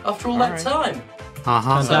works after all that time.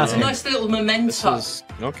 Uh-huh. So it's a nice little memento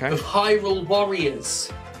Okay. of Hyrule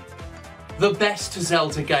Warriors. The best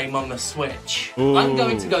Zelda game on the Switch. I'm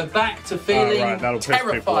going to go back to feeling right, that'll piss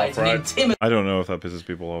people terrified off, right? and intimidated. I don't know if that pisses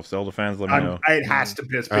people off. Zelda fans, let me know. It has to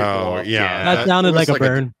piss people Oh off. yeah, That sounded it was like a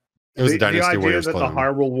burn. It was a The Dynasty idea Warriors that clone. the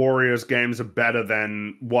Hyrule Warriors games are better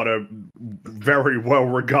than what are very well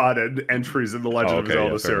regarded entries in the Legend of Okay,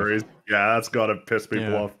 Zelda yeah, fair enough. series. Yeah, that's gotta piss people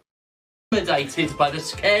Yeah. off. Intimidated by the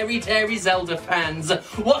scary Terry Zelda fans.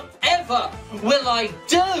 Whatever will I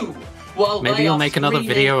do Well, Maybe you'll make another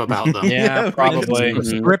video about them. Yeah, probably.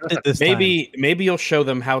 Scripted this time. Maybe you'll show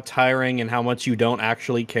them how tiring and how much you don't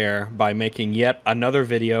actually care by making yet another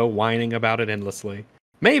video whining about it endlessly.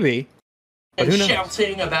 Maybe. But And who knows?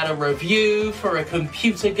 shouting about a review for a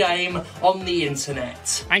computer game on the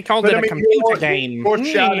internet. I called But it I a mean, computer game. You're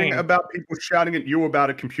shouting about people shouting at you about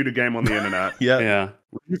a computer game on the internet. Yeah. Yeah.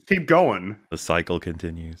 Just keep going. The cycle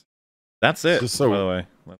continues. That's it, This is so- by the way.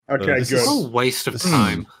 Okay, This good. is- What a waste of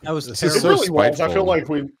time. That was This is It terrible. so really was. I feel spiteful. like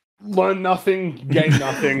we learned nothing, gained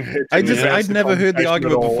nothing. It I'd didn't advance never heard the conversation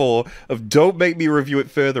argument at all. before of don't make me review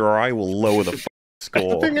it further or I will lower the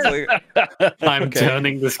score. thing is- I'm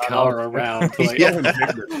turning this car around. Like,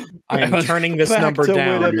 I am turning this number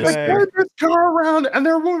down. Like, turn this car around, and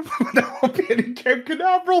there won't be any Game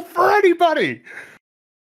Canaveral for anybody.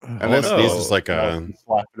 And All then it needs is like slapping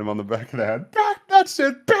him on the back of the head. That's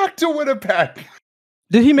it. Back to Winnipeg.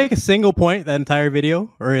 Did he make a single point that entire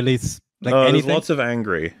video, or at least like There's anything? lots of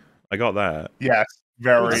angry. I got that. Yes,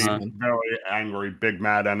 very, Uh-huh. very angry, big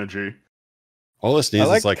mad energy. all this needs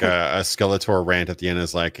I is like a Skeletor rant at the end.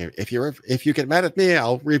 Is like, if you get mad at me,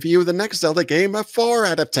 I'll review the next Zelda game a 4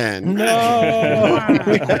 out of 10.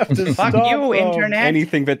 Fuck you, internet.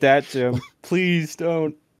 Anything but that, Jim. Please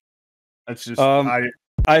don't. It's just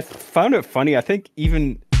I found it funny. I think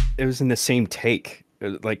even it was in the same take,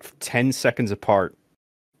 like 10 seconds apart.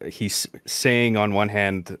 He's saying on one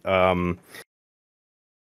hand, fuck,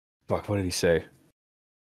 what did he say?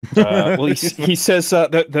 Well, he says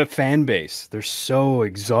the fan base, they're so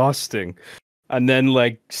exhausting, and then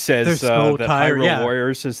like says They're so that tired, Hyrule yeah.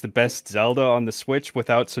 Warriors is the best Zelda on the Switch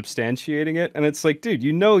without substantiating it, and it's like, dude,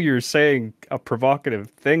 you know you're saying a provocative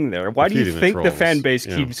thing there. Why do you Feeding the think the trolls, fan base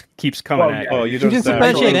yeah. keeps coming Well, at yeah. you? Oh, you You don't didn't say-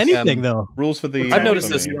 substantiate Rules, anything though. Rules for the. I've noticed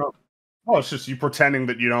company. this. Oh, it's just you pretending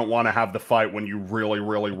that you don't want to have the fight when you really,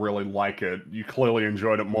 really, really like it. You clearly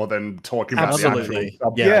enjoyed it more than talking about the Absolutely. actual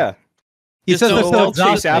subject. Yeah. He Just says don't- they're They'll still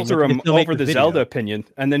chase exhausting, after but you him still make over the video. Zelda opinion,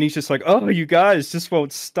 and then he's just like, "Oh, you guys just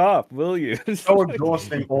won't stop, will you?" It's So like,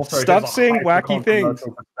 exhausting. Also, he Stop has a saying wacky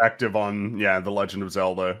hyper-controversial perspective on The Legend of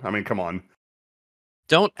Zelda. I mean, come on.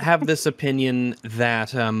 Don't have this opinion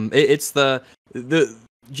that it's the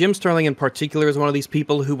Jim Sterling in particular is one of these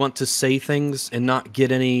people who want to say things and not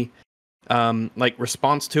get any like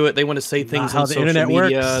response to it. They want to say things how on the social internet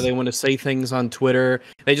media. works. They want to say things on Twitter.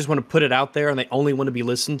 They just want to put it out there, and they only want to be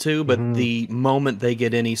listened to. But Mhm. the moment they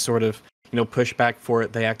get any sort of pushback for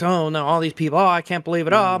it, they act, oh no, all these people, oh I can't believe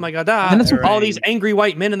it, oh my god, And that's all these angry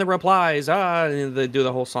white men in the replies, and they do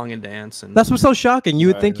the whole song and dance. And That's what's so shocking. You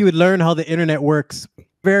would think you would learn how the internet works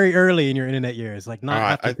very early in your internet years, like not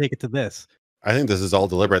have to take it to this. I think this is all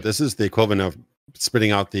deliberate. This is the equivalent of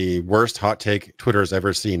spitting out the worst hot take Twitter's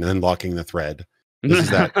ever seen and then locking the thread. This is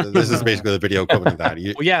that. This is basically the video equivalent of that.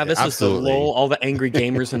 well, yeah, this absolutely. is the lol, all the angry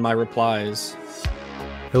gamers in my replies.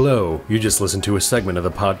 Hello, you just listened to a segment of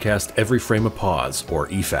the podcast Every Frame a Pause, or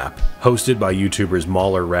EFAP. Hosted by YouTubers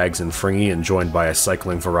Mauler, Rags, and Fringy, and joined by a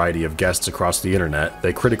cycling variety of guests across the internet,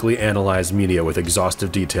 they critically analyze media with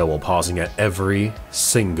exhaustive detail while pausing at every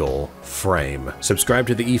single frame. Subscribe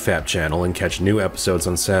to the EFAP channel and catch new episodes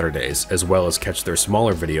on Saturdays, as well as catch their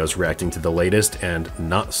smaller videos reacting to the latest and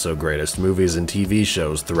not-so-greatest movies and TV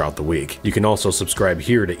shows throughout the week. You can also subscribe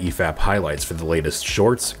here to EFAP Highlights for the latest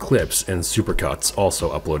shorts, clips, and supercuts,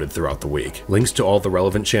 also uploaded throughout the week. Links to all the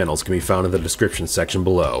relevant channels can be found in the description section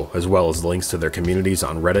below, as well as links to their communities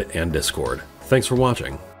on Reddit and Discord. Thanks for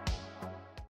watching.